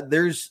yeah,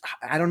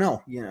 I don't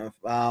know.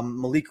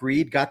 Malik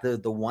Reed got the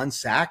 1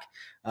 sack.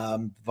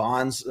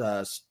 Vaughn's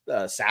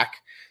sack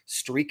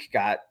streak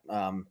got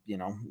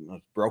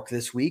broke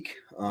this week.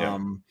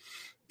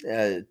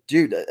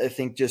 Dude, I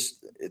think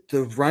just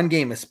the run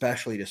game,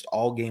 especially just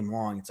all game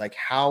long, it's like,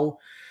 how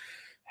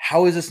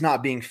is this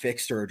not being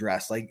fixed or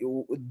addressed? Like,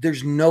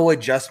 there's no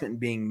adjustment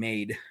being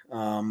made.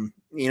 When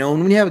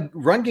you have a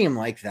run game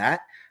like that,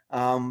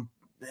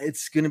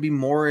 it's going to be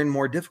more and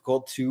more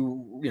difficult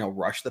to,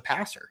 rush the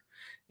passer.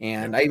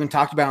 And I even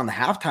talked about on the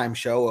halftime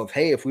show of,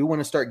 hey, if we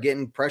want to start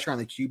getting pressure on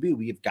the QB,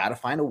 we've got to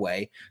find a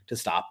way to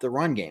stop the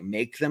run game,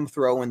 make them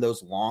throw in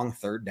those long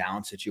 3rd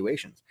down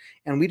situations.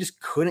 And we just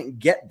couldn't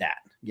get that.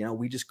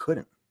 We just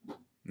couldn't.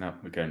 No,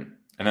 we couldn't.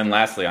 And then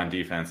lastly, on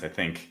defense, I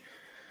think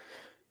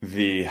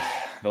the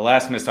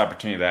last missed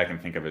opportunity that I can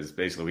think of is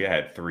basically we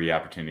had 3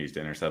 opportunities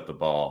to intercept the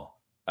ball.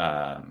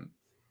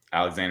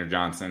 Alexander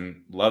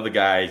Johnson, love the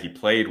guy. He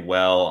played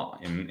well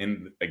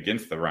in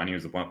against the run. He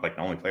was the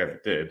only player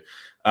that did.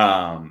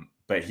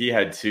 But he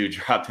had 2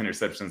 dropped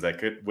interceptions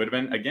that would have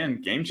been, again,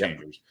 game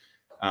changers.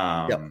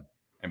 And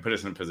put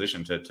us in a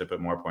position to put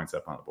more points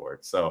up on the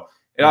board. So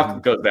it often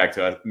goes back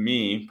to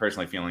me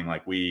personally feeling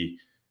like we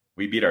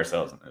beat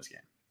ourselves in this game.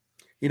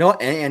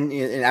 And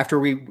after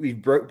we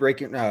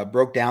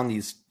broke down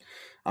these,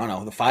 I don't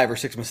know, the 5 or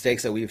 6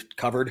 mistakes that we've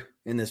covered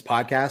in this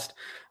podcast,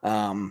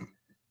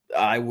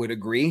 I would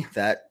agree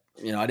that,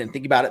 I didn't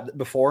think about it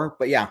before,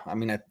 but yeah, I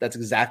mean, that's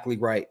exactly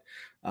right.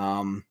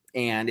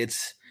 And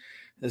it's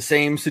the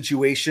same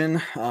situation.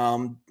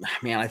 I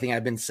think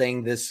I've been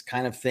saying this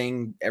kind of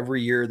thing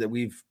every year that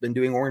we've been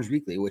doing Orange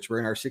Weekly, which we're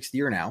in our 6th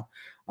year now,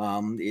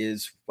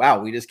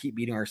 we just keep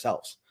beating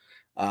ourselves.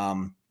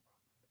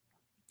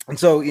 And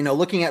so,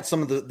 looking at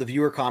some of the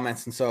viewer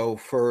comments, and so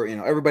for,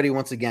 everybody,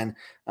 once again,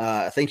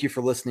 thank you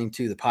for listening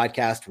to the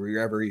podcast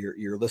wherever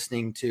you're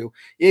listening to.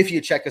 If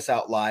you check us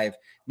out live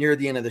near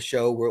the end of the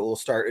show, we'll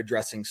start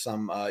addressing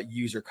some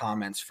user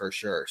comments for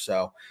sure.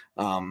 So,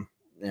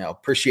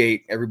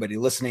 appreciate everybody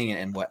listening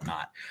and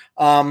whatnot.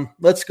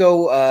 Let's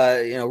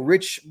go.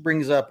 Rich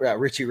brings up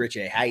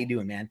Richie. How you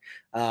doing, man?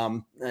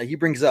 He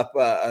brings up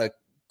a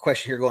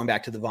question here going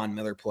back to the Von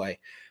Miller play.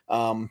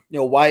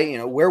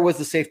 Why, where was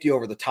the safety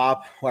over the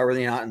top? Why were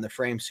they not in the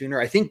frame sooner?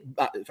 I think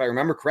if I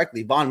remember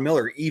correctly, Von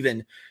Miller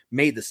even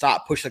made the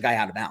stop, pushed the guy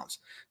out of bounds.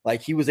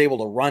 Like, he was able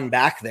to run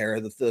back there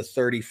the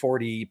 30,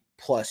 40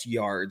 plus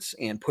yards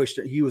and pushed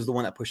it. He was the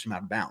one that pushed him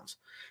out of bounds.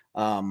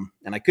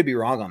 And I could be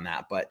wrong on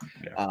that, but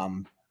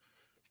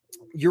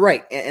you're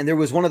right. And there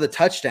was one of the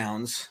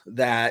touchdowns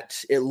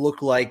that it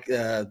looked like,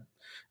 I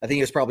think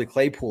it was probably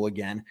Claypool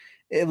again.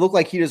 It looked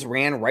like he just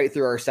ran right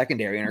through our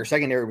secondary, and our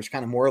secondary was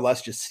kind of more or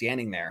less just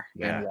standing there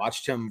and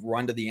watched him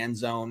run to the end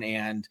zone.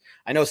 And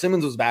I know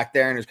Simmons was back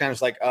there, and it was kind of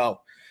just like,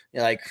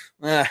 we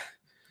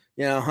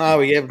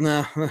gave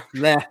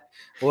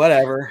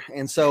whatever.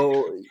 And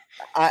so,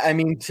 I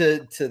mean,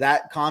 to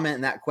that comment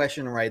and that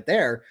question right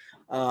there,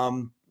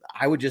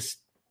 I would just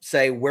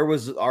say, where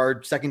was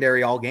our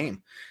secondary all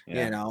game?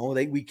 Yeah.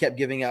 We kept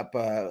giving up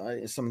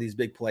some of these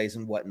big plays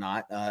and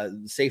whatnot.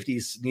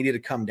 Safeties needed to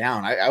come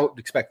down. I would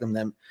expect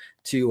them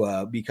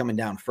to be coming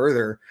down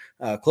further,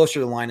 closer to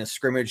the line of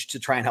scrimmage to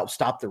try and help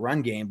stop the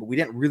run game. But we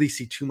didn't really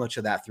see too much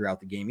of that throughout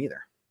the game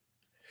either.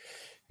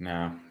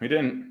 No, we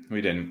didn't.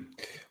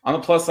 On the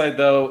plus side,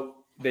 though,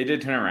 they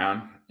did turn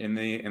around in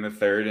the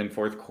third and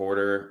fourth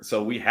quarter.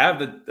 So we have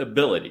the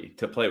ability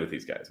to play with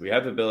these guys. We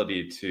have the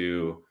ability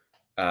to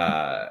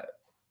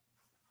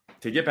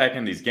get back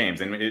in these games,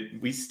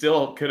 and we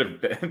still could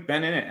have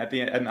been in it at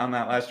the end on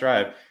that last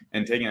drive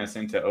and taken us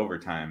into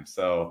overtime.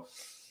 So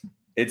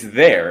it's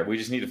there. We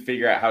just need to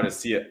figure out how to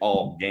see it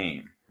all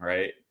game,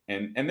 right?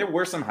 And there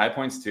were some high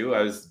points too.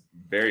 I was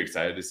very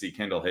excited to see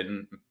Kendall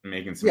Hinton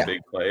making some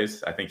big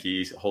plays. I think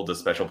he holds a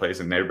special place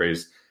in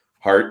everybody's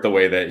heart the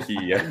way that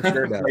he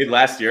played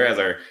last year as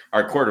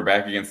our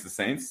quarterback against the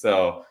Saints.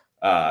 So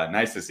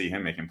nice to see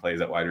him making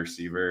plays at wide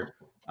receiver.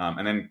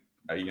 And then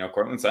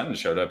Courtland Sutton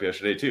showed up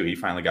yesterday too. He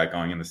finally got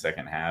going in the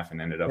second half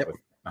and ended up with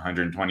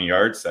 120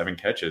 yards, 7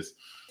 catches,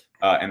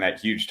 and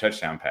that huge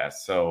touchdown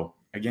pass. So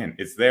again,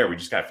 it's there. We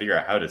just got to figure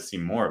out how to see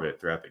more of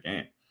it throughout the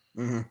game.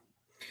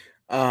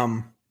 Mm-hmm.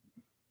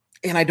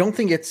 And I don't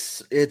think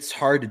it's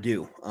hard to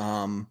do.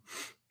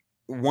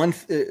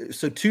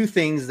 So two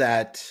things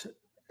that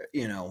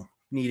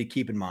need to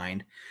keep in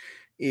mind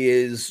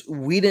is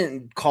we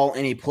didn't call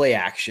any play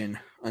action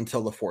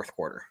until the fourth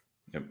quarter.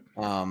 Yep.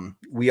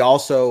 We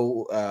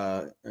also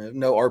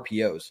no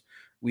RPOs.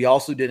 We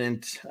also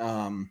didn't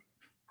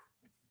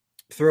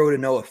throw to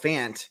Noah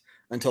Fant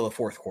until the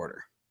fourth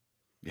quarter.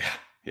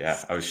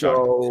 Yeah, I was shocked.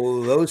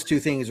 So those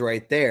two things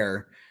right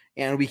there,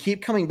 and we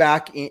keep coming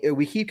back.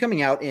 We keep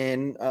coming out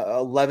in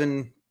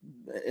 11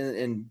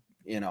 in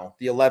the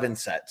 11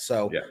 set.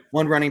 So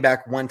one running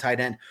back, one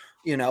tight end.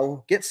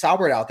 Get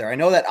Salbert out there. I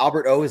know that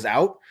Albert O is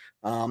out,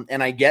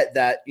 and I get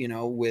that.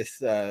 With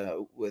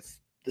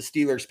the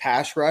Steelers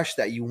pass rush,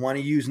 that you want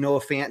to use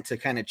Noah Fant to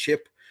kind of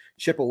chip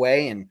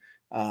away and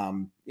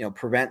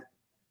prevent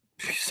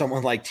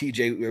someone like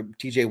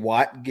TJ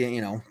Watt get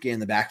in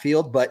the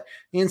backfield, but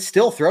you can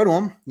still throw to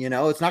him.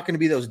 It's not going to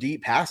be those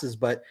deep passes,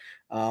 but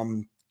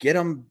get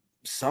him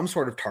some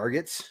sort of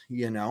targets.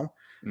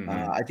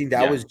 I think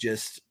that was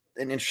just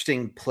an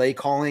interesting play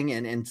calling,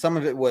 and some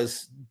of it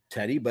was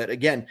Teddy, but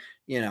again,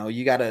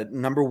 you got a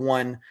number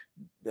one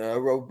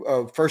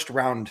first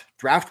round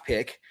draft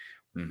pick.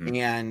 Mm-hmm.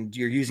 And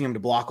you're using him to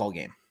block all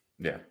game.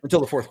 Yeah. Until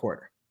the fourth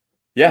quarter.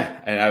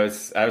 Yeah. And I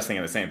was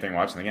thinking the same thing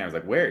watching the game. I was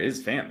like, where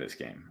is Fant this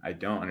game? I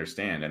don't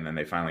understand. And then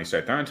they finally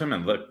started throwing to him,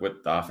 and look,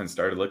 what the offense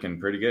started looking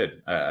pretty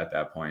good at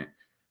that point.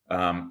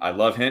 I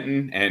love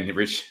Hinton, and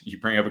Rich, you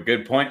bring up a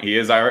good point. He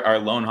is our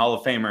lone Hall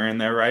of Famer in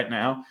there right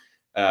now.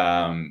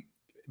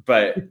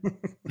 But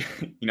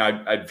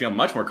I'd feel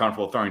much more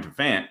comfortable throwing to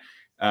Fant.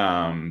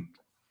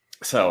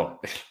 So,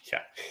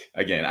 yeah,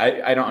 again,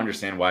 I don't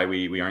understand why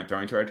we aren't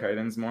throwing to our tight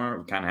ends more.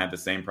 We kind of had the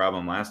same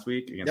problem last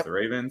week against the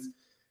Ravens.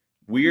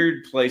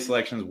 Weird play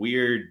selections,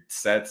 weird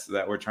sets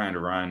that we're trying to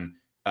run,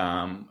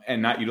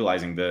 and not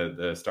utilizing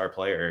the star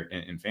player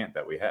in Fant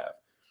that we have.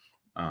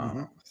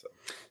 So.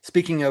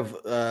 Speaking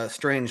of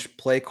strange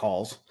play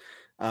calls,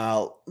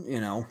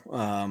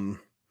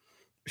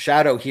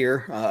 Shadow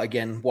here,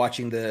 again,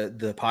 watching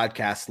the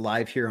podcast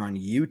live here on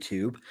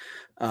YouTube.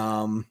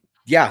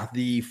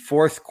 The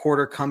fourth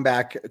quarter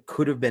comeback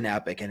could have been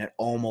epic, and it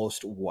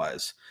almost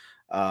was.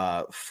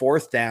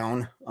 Fourth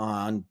down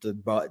on the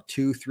about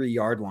 2-3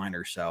 yard line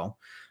or so.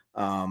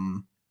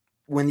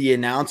 When the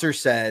announcer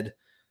said,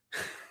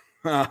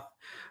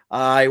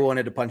 I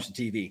wanted to punch the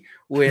TV.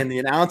 When the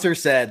announcer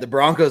said the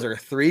Broncos are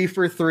 3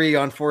 for 3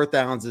 on fourth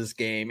downs this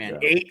game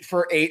and 8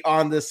 for 8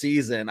 on the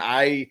season,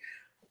 I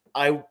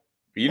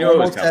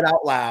almost said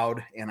out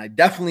loud, and I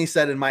definitely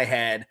said in my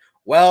head,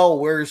 well,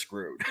 we're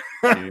screwed.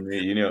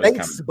 You knew it was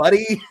Thanks,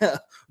 buddy.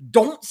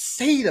 Don't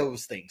say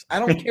those things. I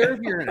don't care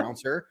if you're an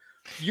announcer.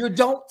 You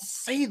don't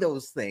say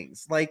those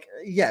things. Like,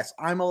 yes,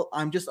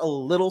 I'm just a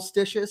little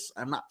stitious.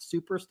 I'm not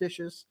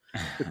superstitious,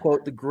 to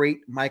quote the great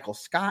Michael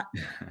Scott.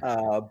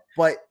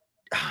 But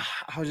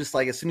I was just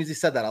like, as soon as he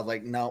said that, I was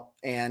like, no.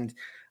 And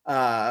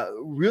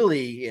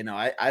really,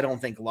 I don't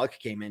think luck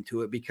came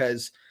into it,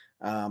 because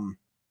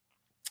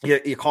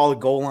you call a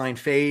goal line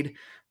fade,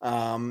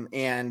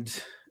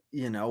 and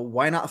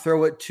why not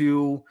throw it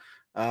to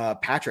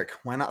Patrick?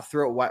 Why not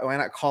why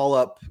not call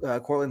up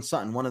Courtland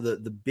Sutton, one of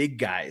the big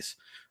guys,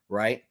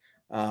 right?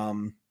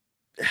 I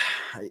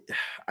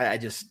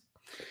just.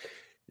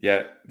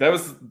 Yeah, that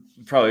was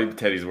probably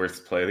Teddy's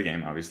worst play of the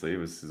game. Obviously, it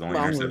was his only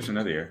interception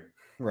of the year.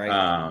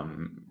 Right.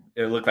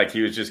 It looked like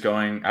he was just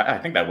going. I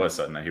think that was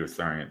Sutton that he was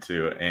throwing it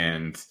to,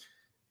 and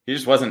he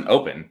just wasn't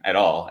open at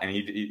all. And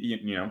he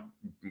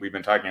we've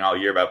been talking all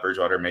year about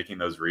Bridgewater making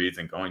those reads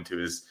and going to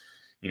his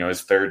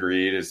third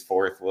read, his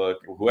fourth look,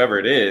 whoever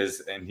it is.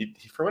 And he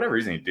for whatever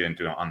reason, he didn't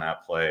do it on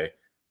that play.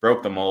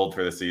 Broke the mold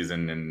for the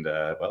season, and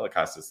it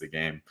cost us the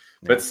game.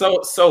 Yeah. But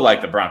so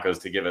like the Broncos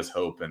to give us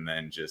hope and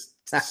then just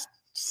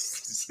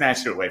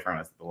snatched it away from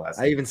us at the last.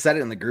 I even said it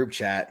in the group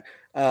chat.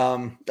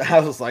 I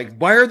was like,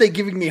 why are they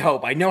giving me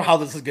hope? I know how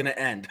this is going to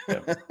end.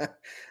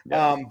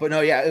 Yeah. But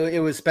no, yeah, it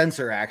was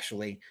Spencer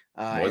actually.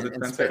 Was it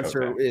And Spencer?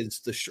 Spencer Okay.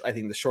 is I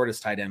think the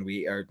shortest tight end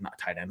not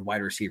tight end,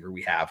 wide receiver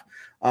we have.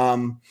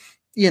 And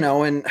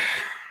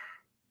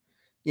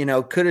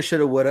coulda,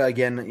 shoulda, woulda.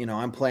 Again,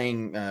 I'm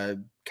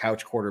playing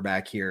couch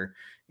quarterback here.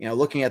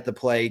 Looking at the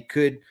play,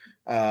 could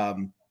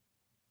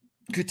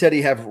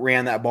Teddy have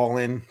ran that ball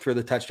in for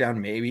the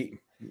touchdown? Maybe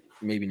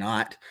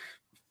not.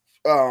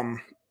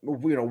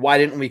 Why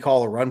didn't we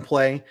call a run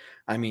play?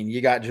 I mean,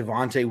 you got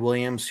Javonte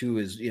Williams, who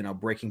is,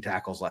 breaking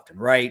tackles left and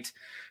right.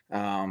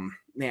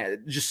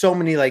 Just so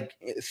many like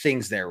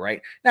things there,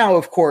 right? Now,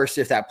 of course,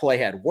 if that play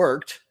had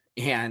worked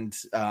and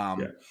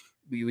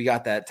we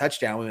got that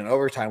touchdown in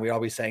overtime, we'd all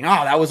be saying,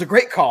 oh, that was a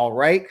great call,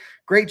 right?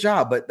 Great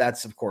job. But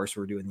that's, of course,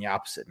 we're doing the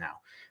opposite now.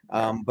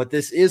 But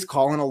this is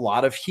calling a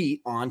lot of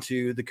heat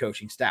onto the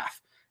coaching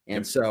staff.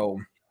 And so,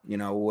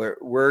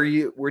 where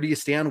do you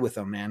stand with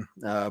them, man?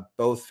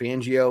 Both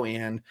Fangio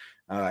and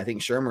I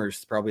think Shurmur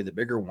is probably the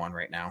bigger one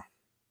right now.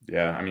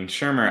 Yeah, I mean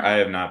Shurmur, I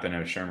have not been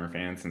a Shurmur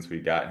fan since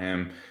we got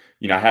him.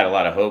 I had a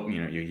lot of hope.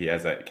 He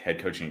has that head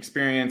coaching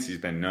experience. He's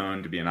been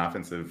known to be an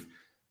offensive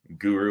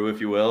guru,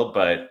 if you will,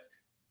 but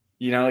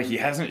he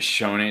hasn't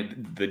shown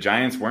it. The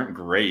Giants weren't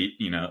great,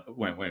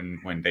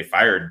 when they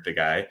fired the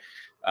guy.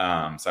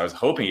 So I was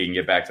hoping he can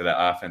get back to that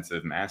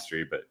offensive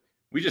mastery, but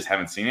we just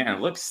haven't seen it. And it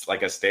looks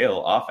like a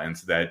stale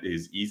offense that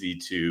is easy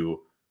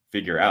to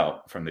figure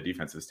out from the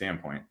defensive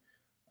standpoint.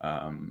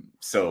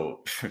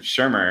 So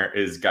Shurmur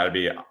is got to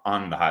be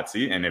on the hot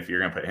seat. And if you're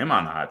going to put him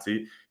on the hot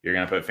seat, you're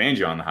going to put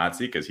Fangio on the hot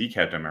seat because he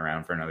kept him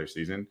around for another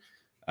season.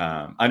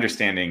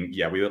 Understanding,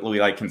 we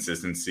like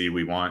consistency.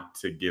 We want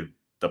to give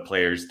the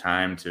players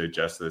time to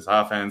adjust to this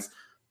offense.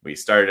 We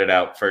started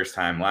out first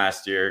time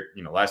last year.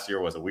 Last year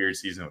was a weird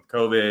season with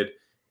COVID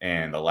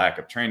and the lack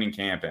of training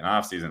camp and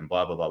off season,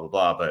 blah, blah, blah, blah,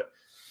 blah. But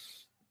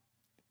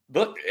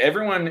look,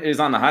 everyone is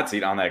on the hot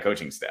seat on that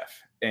coaching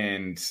staff.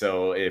 And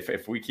so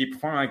if we keep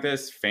performing like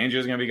this,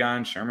 Fangio's going to be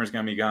gone. Shurmur's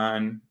going to be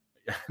gone.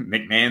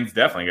 McMahon's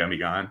definitely going to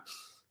be gone.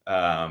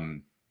 Yeah.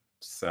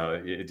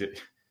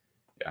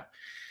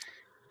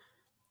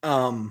 I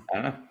don't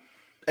know.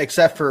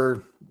 Except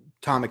for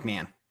Tom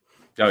McMahon.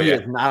 Oh, he yeah.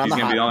 Is not on He's the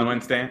going to be the only seat.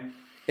 one staying?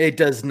 It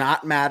does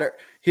not matter.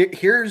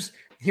 Here's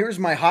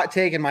my hot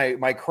take and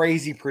my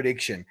crazy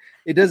prediction.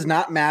 It does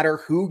not matter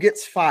who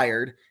gets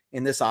fired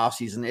in this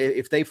offseason.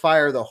 If they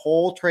fire the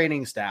whole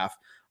training staff,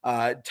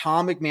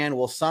 Tom McMahon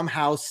will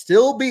somehow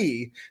still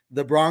be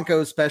the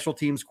Broncos special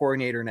teams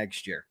coordinator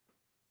next year.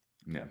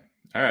 Yeah.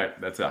 All right.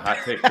 That's a hot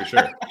take for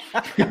sure.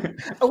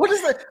 What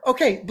is that?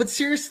 Okay. But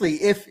seriously,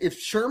 if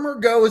Shurmur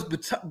goes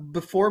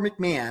before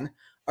McMahon,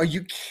 are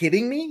you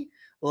kidding me?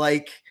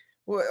 Like,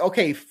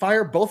 okay,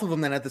 fire both of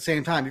them then at the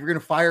same time. If you're going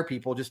to fire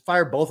people, just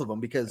fire both of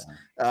them because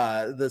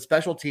the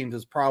special teams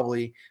is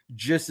probably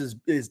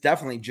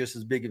definitely just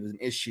as big of an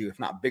issue, if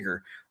not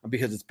bigger,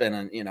 because it's been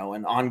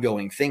an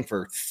ongoing thing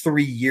for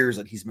 3 years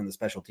that he's been the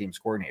special teams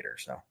coordinator.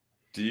 So,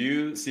 do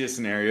you see a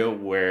scenario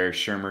where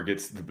Shurmur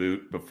gets the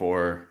boot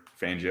before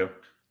Fangio?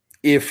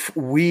 If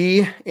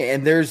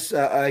there's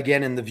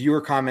again in the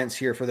viewer comments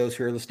here for those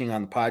who are listening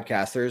on the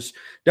podcast, there's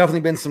definitely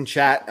been some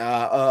chat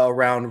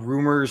around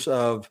rumors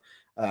of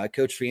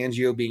Coach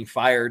Fangio being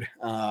fired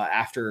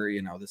after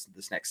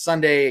this next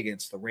Sunday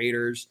against the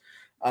Raiders.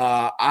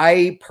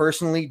 I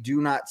personally do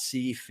not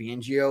see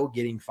Fangio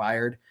getting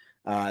fired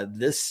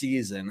this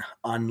season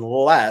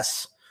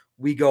unless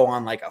we go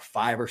on like a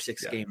 5 or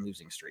 6 game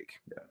losing streak.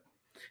 Yeah.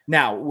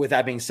 Now, with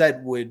that being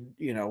said,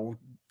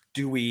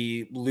 do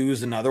we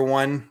lose another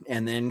one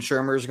and then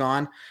Shurmur's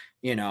gone?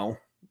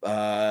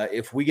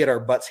 If we get our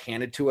butts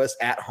handed to us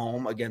at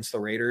home against the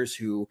Raiders,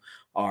 who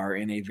are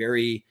in a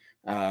very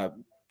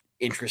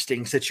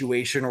interesting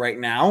situation right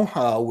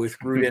now with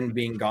Gruden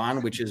being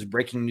gone, which is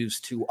breaking news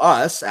to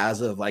us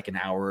as of like an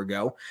hour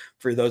ago.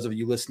 For those of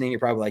you listening, you're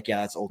probably like,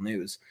 yeah, that's old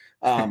news.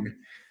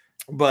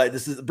 But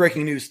this is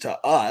breaking news to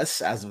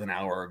us as of an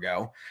hour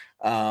ago.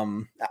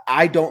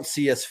 I don't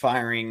see us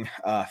firing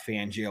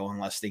Fangio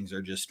unless things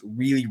are just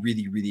really,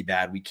 really, really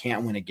bad. We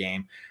can't win a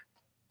game.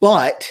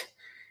 But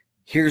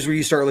here's where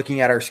you start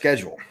looking at our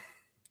schedule.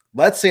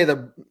 Let's say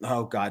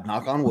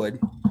knock on wood,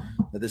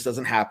 that this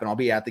doesn't happen. I'll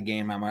be at the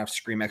game. I'm going to have to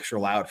scream extra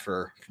loud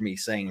for me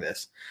saying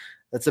this.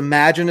 Let's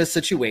imagine a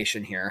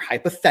situation here,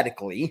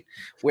 hypothetically,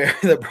 where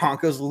the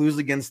Broncos lose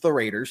against the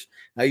Raiders.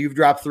 Now you've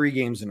dropped 3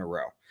 games in a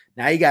row.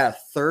 Now you got a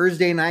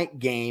Thursday night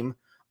game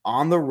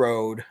on the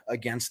road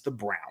against the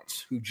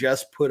Browns, who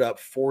just put up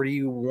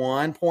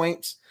 41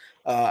 points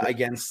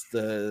against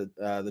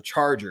the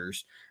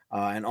Chargers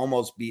and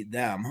almost beat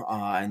them.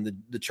 And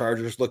the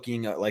Chargers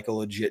looking like a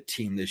legit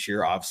team this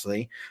year,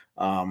 obviously.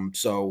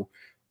 So,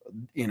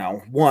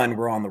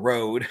 we're on the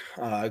road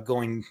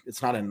going.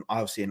 It's not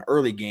obviously an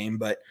early game,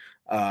 but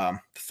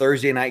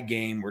Thursday night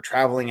game. We're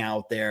traveling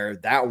out there.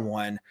 That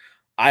one,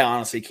 I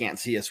honestly can't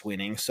see us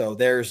winning. So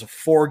there's a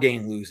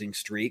 4-game losing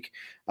streak.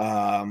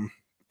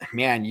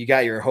 Man, you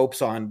got your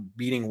hopes on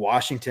beating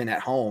Washington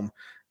at home.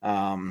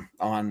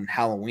 on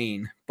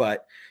Halloween,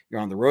 but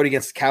you're on the road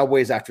against the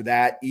Cowboys after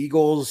that.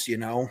 Eagles,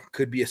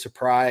 could be a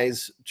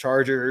surprise.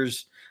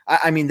 Chargers.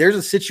 I mean, there's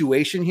a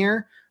situation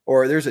here,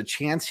 or there's a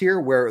chance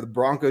here where the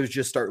Broncos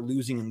just start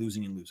losing and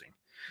losing and losing.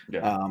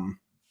 Yeah.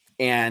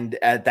 And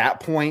at that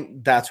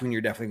point, that's when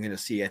you're definitely going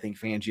to see, I think,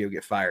 Fangio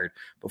get fired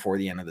before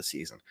the end of the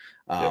season.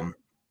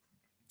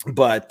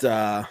 But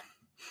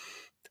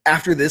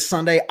after this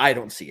Sunday, I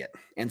don't see it.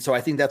 And so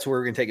I think that's where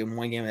we're going to take it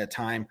one game at a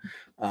time.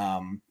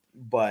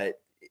 But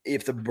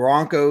if the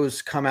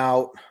Broncos come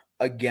out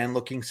again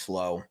looking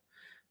slow,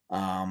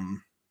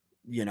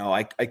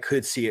 I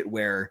could see it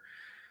where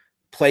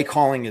play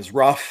calling is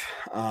rough,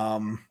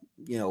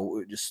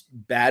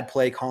 just bad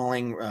play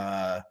calling.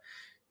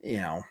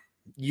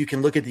 You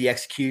can look at the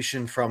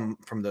execution from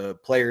the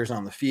players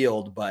on the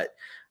field, but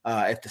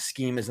if the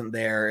scheme isn't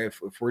there,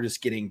 if we're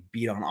just getting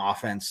beat on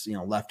offense,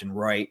 left and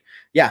right,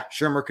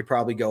 Shurmur could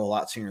probably go a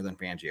lot sooner than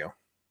Fangio.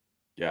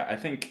 Yeah,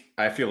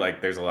 I feel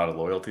like there's a lot of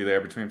loyalty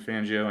there between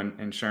Fangio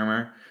and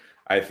Shurmur.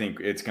 I think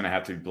it's going to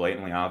have to be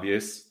blatantly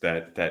obvious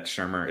that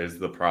Shurmur is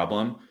the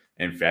problem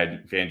and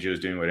Fangio is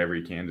doing whatever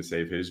he can to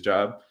save his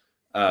job.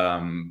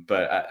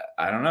 But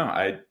I don't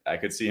know. I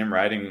could see him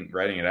riding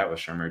it out with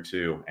Shurmur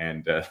too,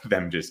 and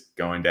them just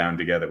going down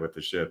together with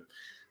the ship.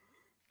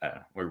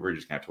 We're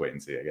just gonna have to wait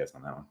and see, I guess,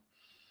 on that one.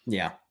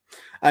 Yeah,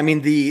 I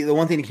mean the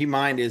one thing to keep in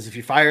mind is if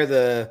you fire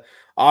the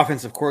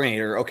offensive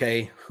coordinator,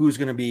 okay, who's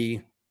going to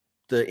be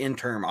the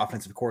interim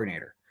offensive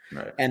coordinator?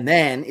 Right. And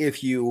then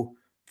if you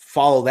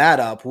follow that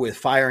up with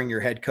firing your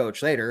head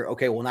coach later,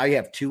 okay, well now you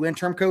have 2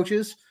 interim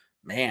coaches.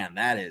 Man,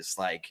 that is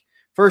like.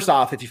 First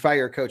off, if you fire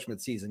your coach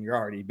mid-season, you're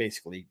already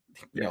basically,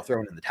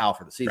 throwing in the towel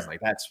for the season.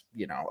 Right. Like that's,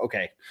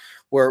 okay,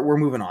 we're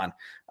moving on.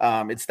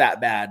 It's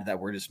that bad that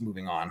we're just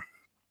moving on.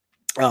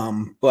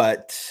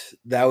 But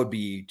that would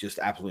be just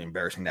absolutely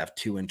embarrassing to have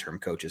 2 interim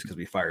coaches because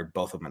we fired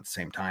both of them at the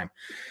same time,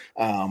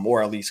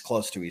 or at least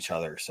close to each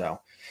other.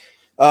 So,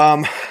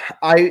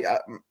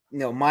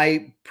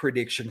 my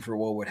prediction for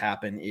what would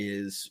happen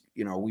is,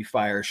 we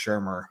fire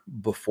Shurmur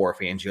before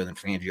Fangio, then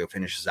Fangio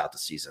finishes out the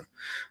season.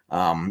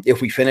 If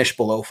we finish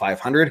below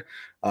 500,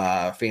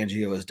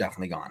 Fangio is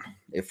definitely gone.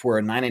 If we're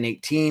a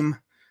 9-8 team,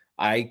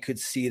 I could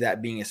see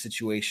that being a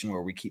situation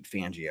where we keep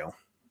Fangio.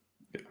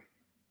 Yeah.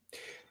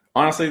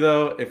 Honestly,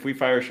 though, if we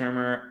fire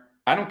Shurmur,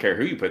 I don't care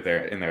who you put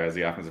in there as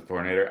the offensive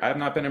coordinator. I have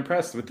not been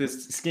impressed with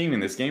this scheme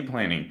and this game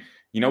planning.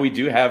 We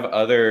do have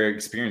other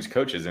experienced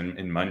coaches in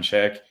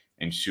Munchak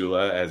and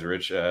Shula, as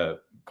Rich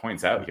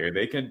points out here.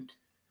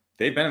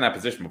 They've been in that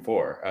position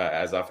before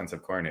as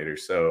offensive coordinators.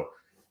 So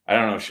I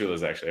don't know if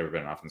Shula's actually ever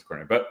been an offensive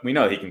coordinator, but we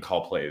know he can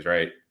call plays,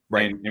 right?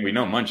 Right. And we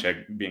know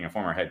Munchak, being a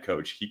former head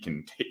coach, he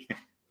can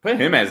put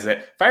him as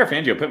fire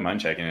Fangio, put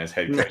Munchak in as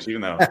head coach,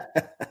 even though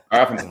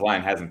our offensive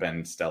line hasn't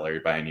been stellar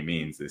by any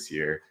means this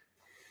year.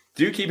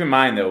 Do keep in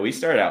mind, though, we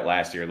started out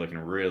last year looking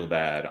real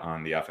bad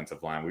on the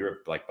offensive line. We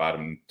were like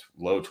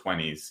low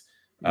 20s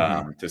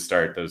to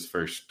start those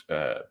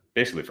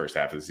basically first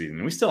half of the season.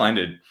 And we still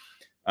ended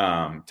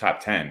top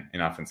 10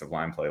 in offensive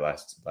line play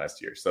last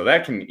year. So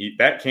that can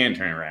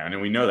turn around.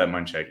 And we know that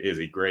Munchak is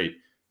a great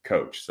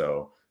coach.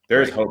 So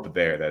there's hope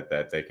there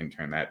that they can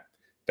turn that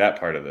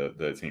part of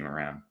the team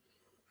around.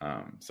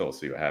 So we'll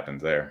see what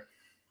happens there.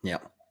 Yeah.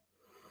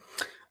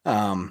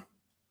 When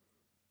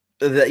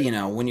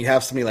you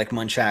have somebody like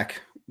Munchak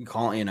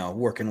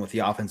working with the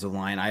offensive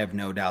line, I have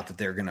no doubt that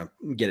they're going to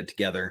get it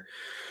together.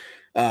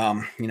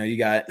 You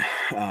got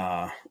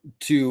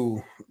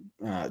two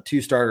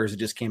starters that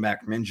just came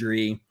back from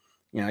injury.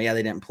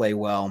 They didn't play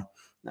well.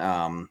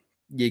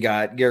 You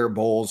got Garrett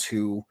Bowles,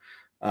 who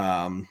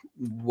wasn't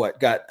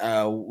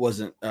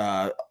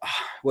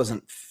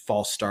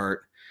false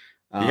start.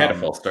 He had a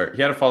false start.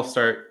 He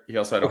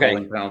also had a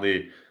holding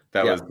penalty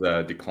that was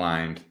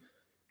declined.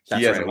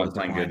 He hasn't been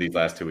playing good these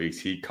last 2 weeks.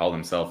 He called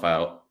himself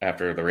out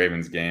after the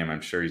Ravens game. I'm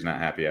sure he's not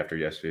happy after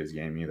yesterday's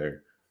game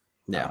either.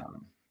 Yeah.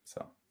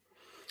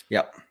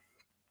 Yep.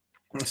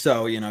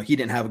 So, he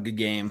didn't have a good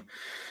game.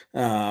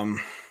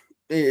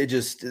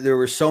 There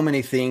were so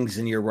many things,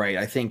 and you're right.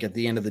 I think at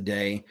the end of the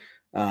day,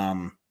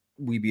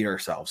 we beat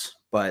ourselves.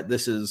 But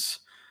this is,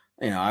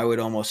 I would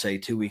almost say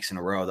 2 weeks in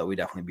a row that we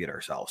definitely beat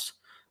ourselves.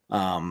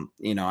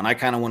 And I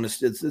kind of want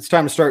to, it's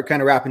time to start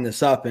kind of wrapping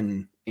this up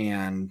and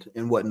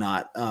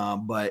whatnot.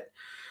 But,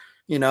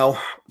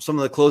 some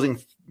of the closing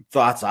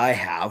thoughts I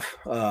have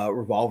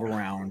revolve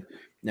around,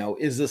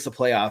 is this a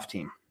playoff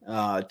team?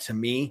 To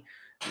me,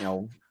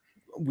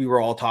 we were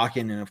all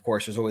talking, and of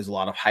course, there's always a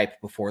lot of hype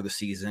before the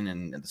season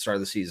and at the start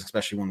of the season,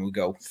 especially when we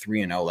go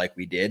 3-0 like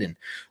we did and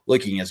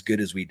looking as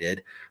good as we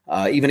did,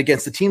 even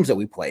against the teams that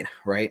we played.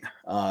 Right?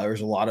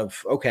 There's a lot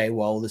of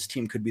this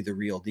team could be the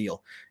real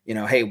deal.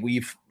 Hey,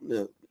 we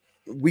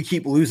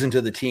keep losing to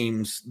the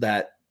teams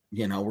that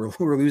we're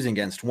losing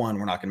against. One,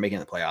 we're not going to make it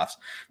in the playoffs.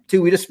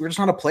 Two, we're just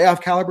not a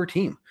playoff caliber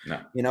team.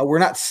 No. We're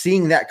not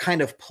seeing that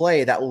kind of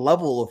play, that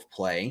level of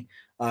play.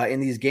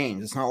 In these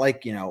games, it's not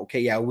like,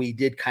 we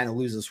did kind of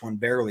lose this one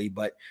barely,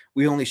 but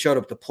we only showed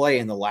up to play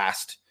in the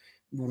last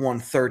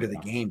 1/3 of the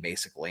game,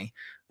 basically.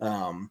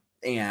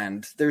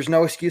 And there's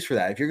no excuse for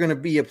that. If you're going to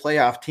be a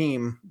playoff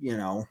team, you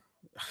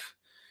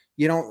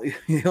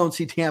don't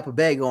see Tampa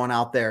Bay going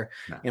out there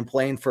and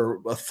playing for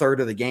a third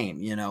of the game.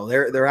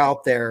 They're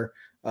out there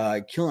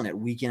killing it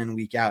week in and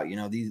week out.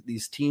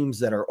 These teams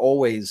that are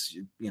always,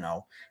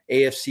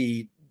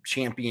 AFC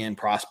champion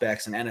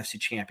prospects and NFC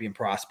champion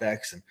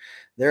prospects, and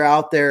they're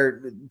out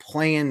there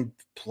playing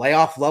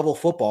playoff level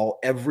football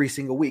every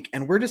single week.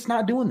 And we're just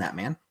not doing that,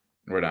 man.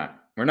 We're not.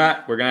 We're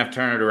going to have to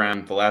turn it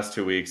around. The last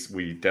 2 weeks,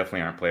 we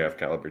definitely aren't playoff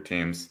caliber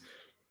teams.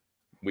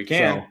 We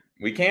can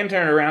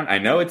turn it around. I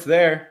know it's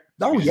there.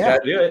 Oh, yeah.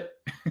 Do it.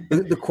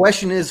 The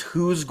question is,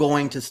 who's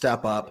going to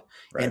step up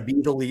and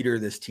be the leader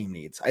this team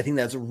needs? I think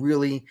that's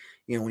really,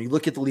 when you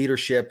look at the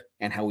leadership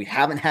and how we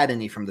haven't had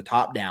any from the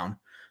top down,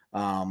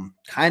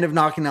 kind of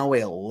knocking our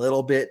way a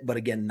little bit, but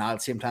again, not at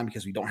the same time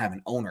because we don't have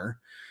an owner,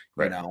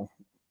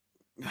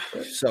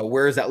 So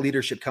where is that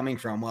leadership coming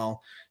from?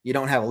 Well, you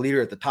don't have a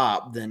leader at the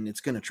top, then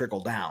it's going to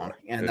trickle down.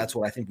 And that's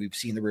what I think we've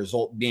seen the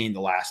result being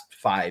the last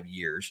 5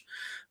 years.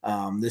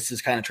 This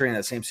is kind of turning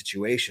that same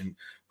situation.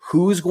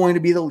 Who's going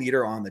to be the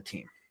leader on the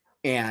team?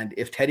 And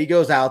if Teddy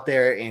goes out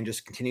there and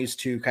just continues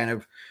to kind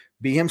of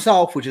be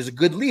himself, which is a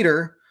good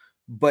leader,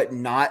 but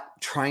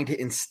not trying to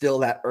instill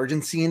that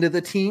urgency into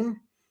the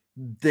team,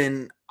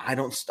 then I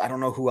don't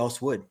know who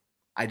else would.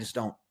 I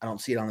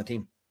don't see it on the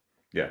team.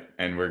 Yeah.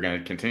 And we're going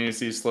to continue to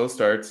see slow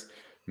starts.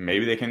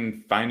 Maybe they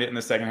can find it in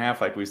the second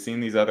half, like we've seen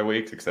these other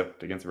weeks,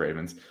 except against the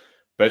Ravens,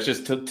 but it's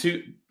just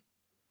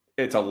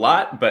it's a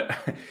lot, but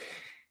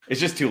it's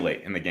just too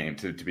late in the game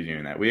to be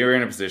doing that. We were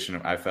in a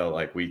position, I felt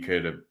like we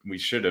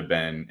should have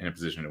been in a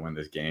position to win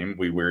this game.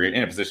 We were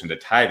in a position to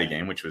tie the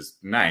game, which was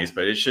nice,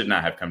 but it should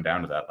not have come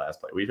down to that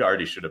last play. We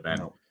already should have been,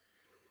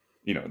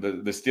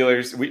 the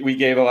Steelers, we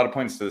gave a lot of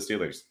points to the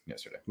Steelers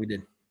yesterday. We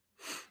did.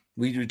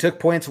 We took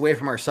points away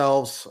from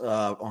ourselves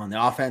on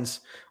the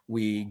offense.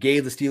 We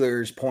gave the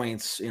Steelers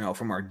points,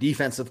 from our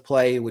defensive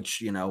play,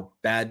 which,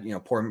 bad,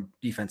 poor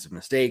defensive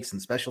mistakes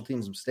and special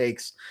teams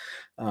mistakes.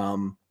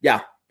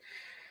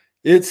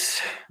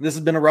 This has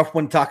been a rough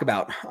one to talk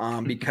about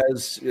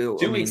because 2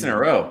 weeks in a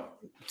row.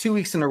 2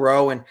 weeks in a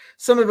row. And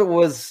some of it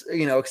was,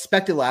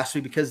 expected last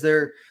week because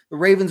the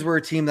Ravens were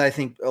a team that I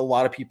think a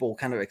lot of people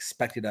kind of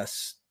expected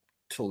us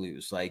to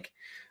lose. Like,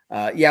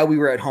 we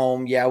were at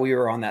home. Yeah, we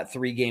were on that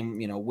 3-game,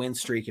 win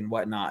streak and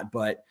whatnot.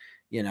 But,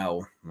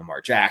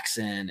 Lamar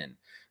Jackson and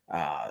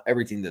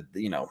everything that,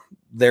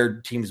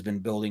 their team's been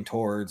building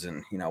towards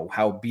and,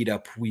 how beat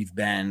up we've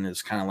been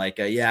is kind of like,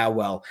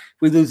 if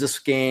we lose this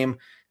game,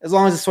 as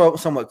long as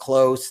it's somewhat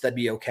close, that'd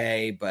be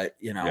okay. But,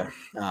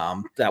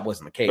 that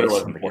wasn't the case,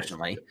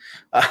 unfortunately.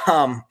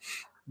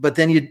 But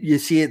then you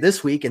see it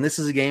this week, and this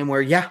is a game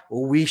where,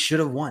 we should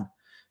have won,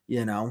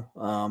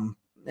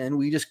 and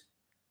we just,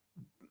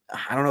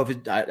 I don't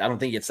know I don't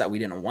think it's that we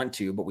didn't want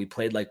to, but we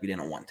played like we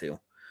didn't want to.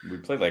 We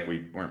played like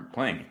we weren't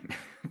playing.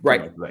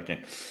 Right. That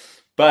game.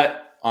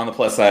 But on the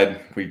plus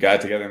side, we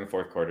got together in the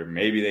fourth quarter.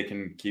 Maybe they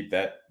can keep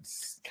that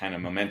kind of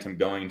momentum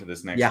going into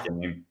this next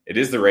game. It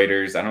is the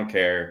Raiders. I don't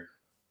care.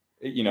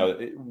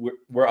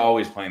 We're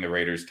always playing the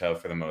Raiders tough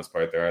for the most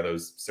part. There are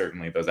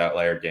certainly those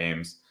outlier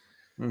games.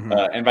 Mm-hmm.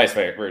 And vice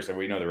versa.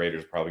 We know the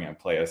Raiders are probably going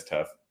to play us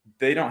tough.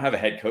 They don't have a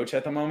head coach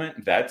at the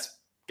moment. That's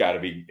got to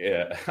be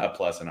a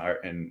plus in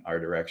our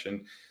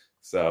direction.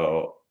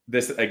 So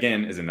this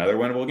again is another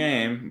winnable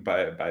game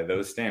by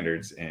those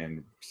standards.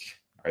 And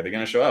are they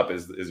going to show up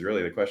is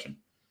really the question.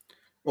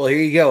 Well, here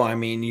you go. I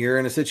mean, you're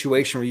in a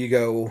situation where you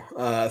go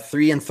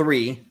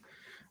 3-3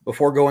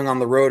 before going on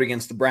the road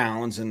against the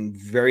Browns, and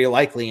very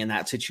likely in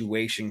that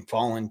situation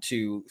fall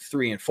into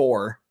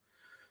 3-4,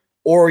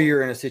 or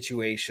you're in a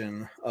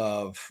situation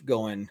of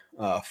going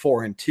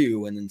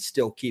 4-2 and then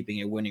still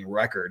keeping a winning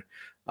record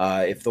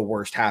if the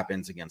worst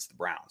happens against the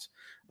Browns.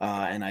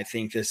 And I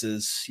think this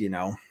is,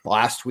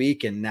 last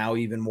week and now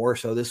even more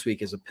so this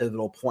week is a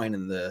pivotal point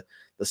in the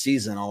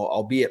season,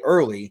 albeit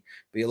early.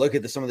 But you look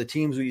at some of the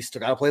teams, we still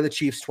got to play the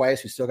Chiefs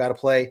twice. We still got to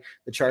play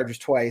the Chargers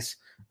twice.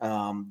 They're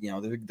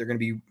going to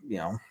be,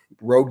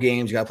 road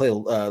games. You got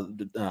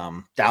to play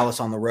Dallas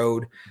on the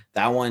road.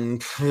 That one,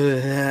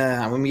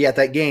 I'm going to be at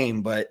that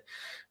game, but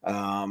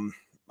I'm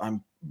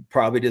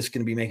probably just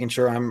going to be making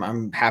sure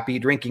I'm happy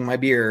drinking my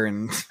beer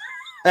and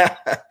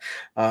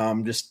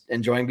just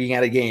enjoying being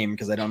at a game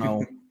because I don't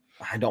know.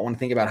 I don't want to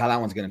think about how that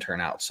one's going to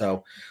turn out.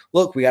 So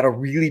look, we got a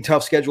really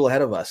tough schedule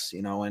ahead of us,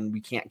 and we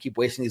can't keep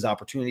wasting these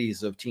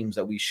opportunities of teams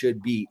that we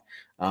should beat,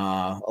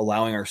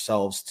 allowing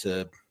ourselves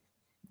to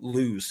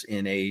lose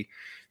in a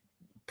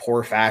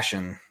poor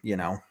fashion,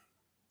 and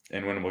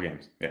winnable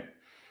games. Yeah.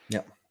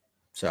 Yep.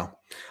 So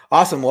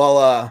awesome.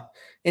 Well,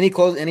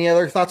 any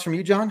other thoughts from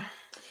you, John?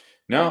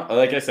 No,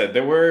 like I said,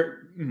 there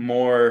was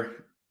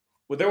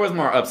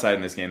more upside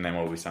in this game than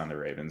what we saw in the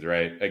Ravens,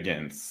 right?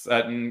 Again,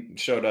 Sutton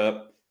showed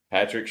up.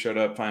 Patrick showed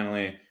up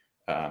finally,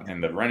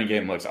 and the running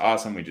game looks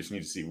awesome. We just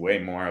need to see way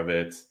more of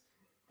it.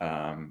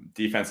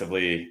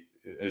 Defensively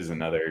is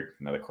another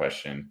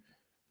question.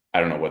 I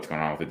don't know what's going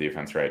on with the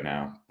defense right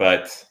now.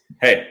 But,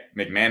 hey,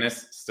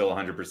 McManus, still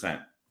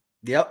 100%.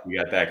 Yep. We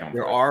got that going.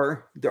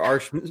 There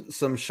are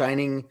some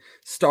shining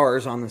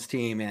stars on this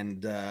team,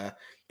 and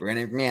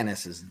Brandon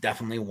McManus is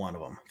definitely one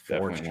of them.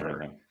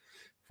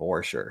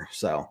 For sure.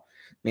 So,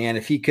 man,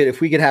 if we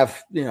could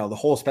have, the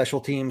whole special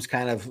teams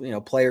kind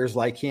of, players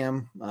like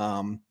him,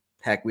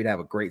 heck, we'd have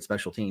a great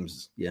special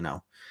teams,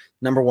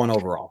 number one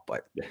overall,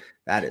 but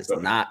that is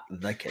not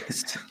the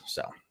case.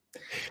 So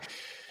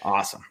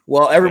awesome.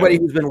 Well, everybody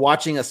who's been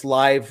watching us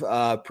live,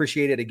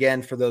 appreciate it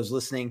again. For those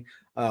listening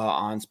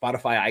on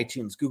Spotify,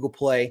 iTunes, Google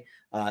Play,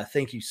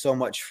 thank you so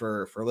much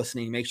for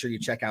listening. Make sure you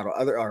check out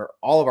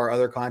all of our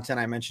other content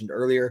I mentioned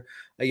earlier.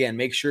 Again,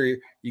 make sure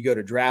you go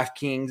to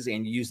DraftKings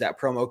and use that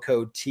promo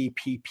code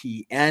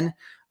TPPN.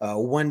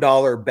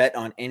 $1 bet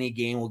on any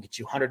game will get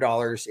you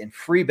 $100 in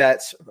free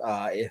bets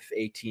if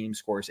a team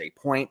scores a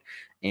point.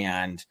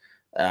 And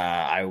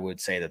I would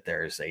say that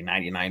there's a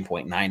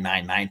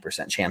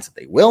 99.999% chance that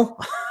they will.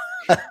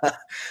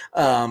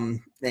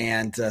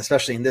 And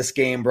especially in this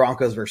game,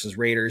 Broncos versus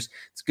Raiders,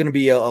 it's going to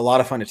be a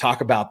lot of fun to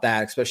talk about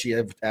that,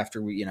 especially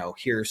after we,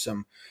 hear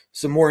some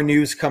more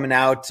news coming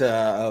out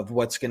of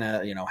what's going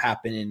to,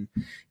 happen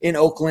in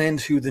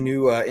Oakland, who the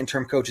new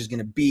interim coach is going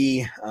to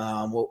be.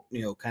 We'll,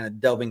 kind of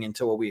delving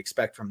into what we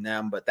expect from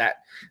them, but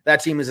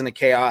that team is in a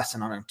chaos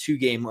and on a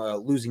 2-game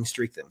losing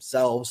streak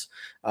themselves.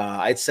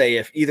 I'd say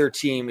if either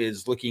team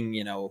is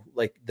looking,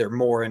 like they're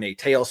more in a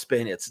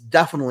tailspin, it's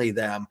definitely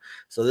them.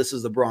 So this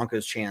is the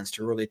Broncos' chance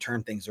to really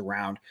turn things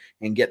around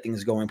and get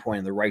things going, point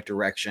in the right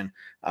direction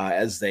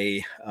as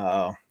they,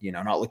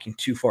 not looking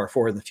too far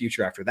forward in the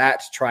future after that,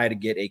 to try to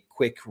get a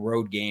quick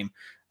road game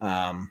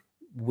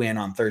win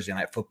on Thursday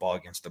Night Football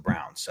against the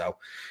Browns. So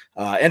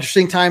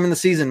interesting time in the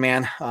season,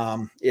 man.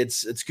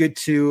 It's good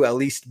to at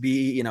least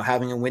be,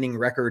 having a winning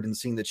record and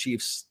seeing the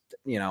Chiefs,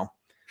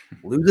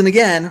 losing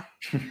again,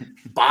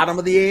 bottom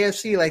of the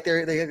AFC, like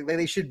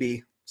they should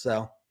be.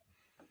 So,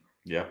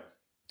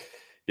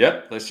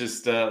 Yep. Let's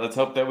just let's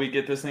hope that we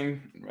get this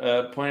thing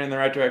pointed in the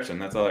right direction.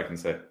 That's all I can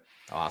say.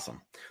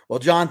 Awesome. Well,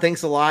 John,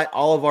 thanks a lot.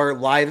 All of our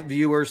live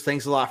viewers,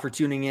 thanks a lot for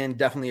tuning in.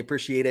 Definitely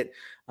appreciate it.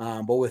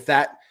 But with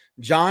that,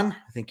 John,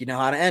 I think you know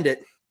how to end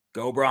it.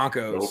 Go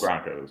Broncos. Go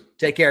Broncos.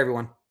 Take care,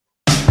 everyone.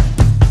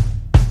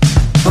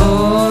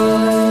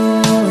 Oh.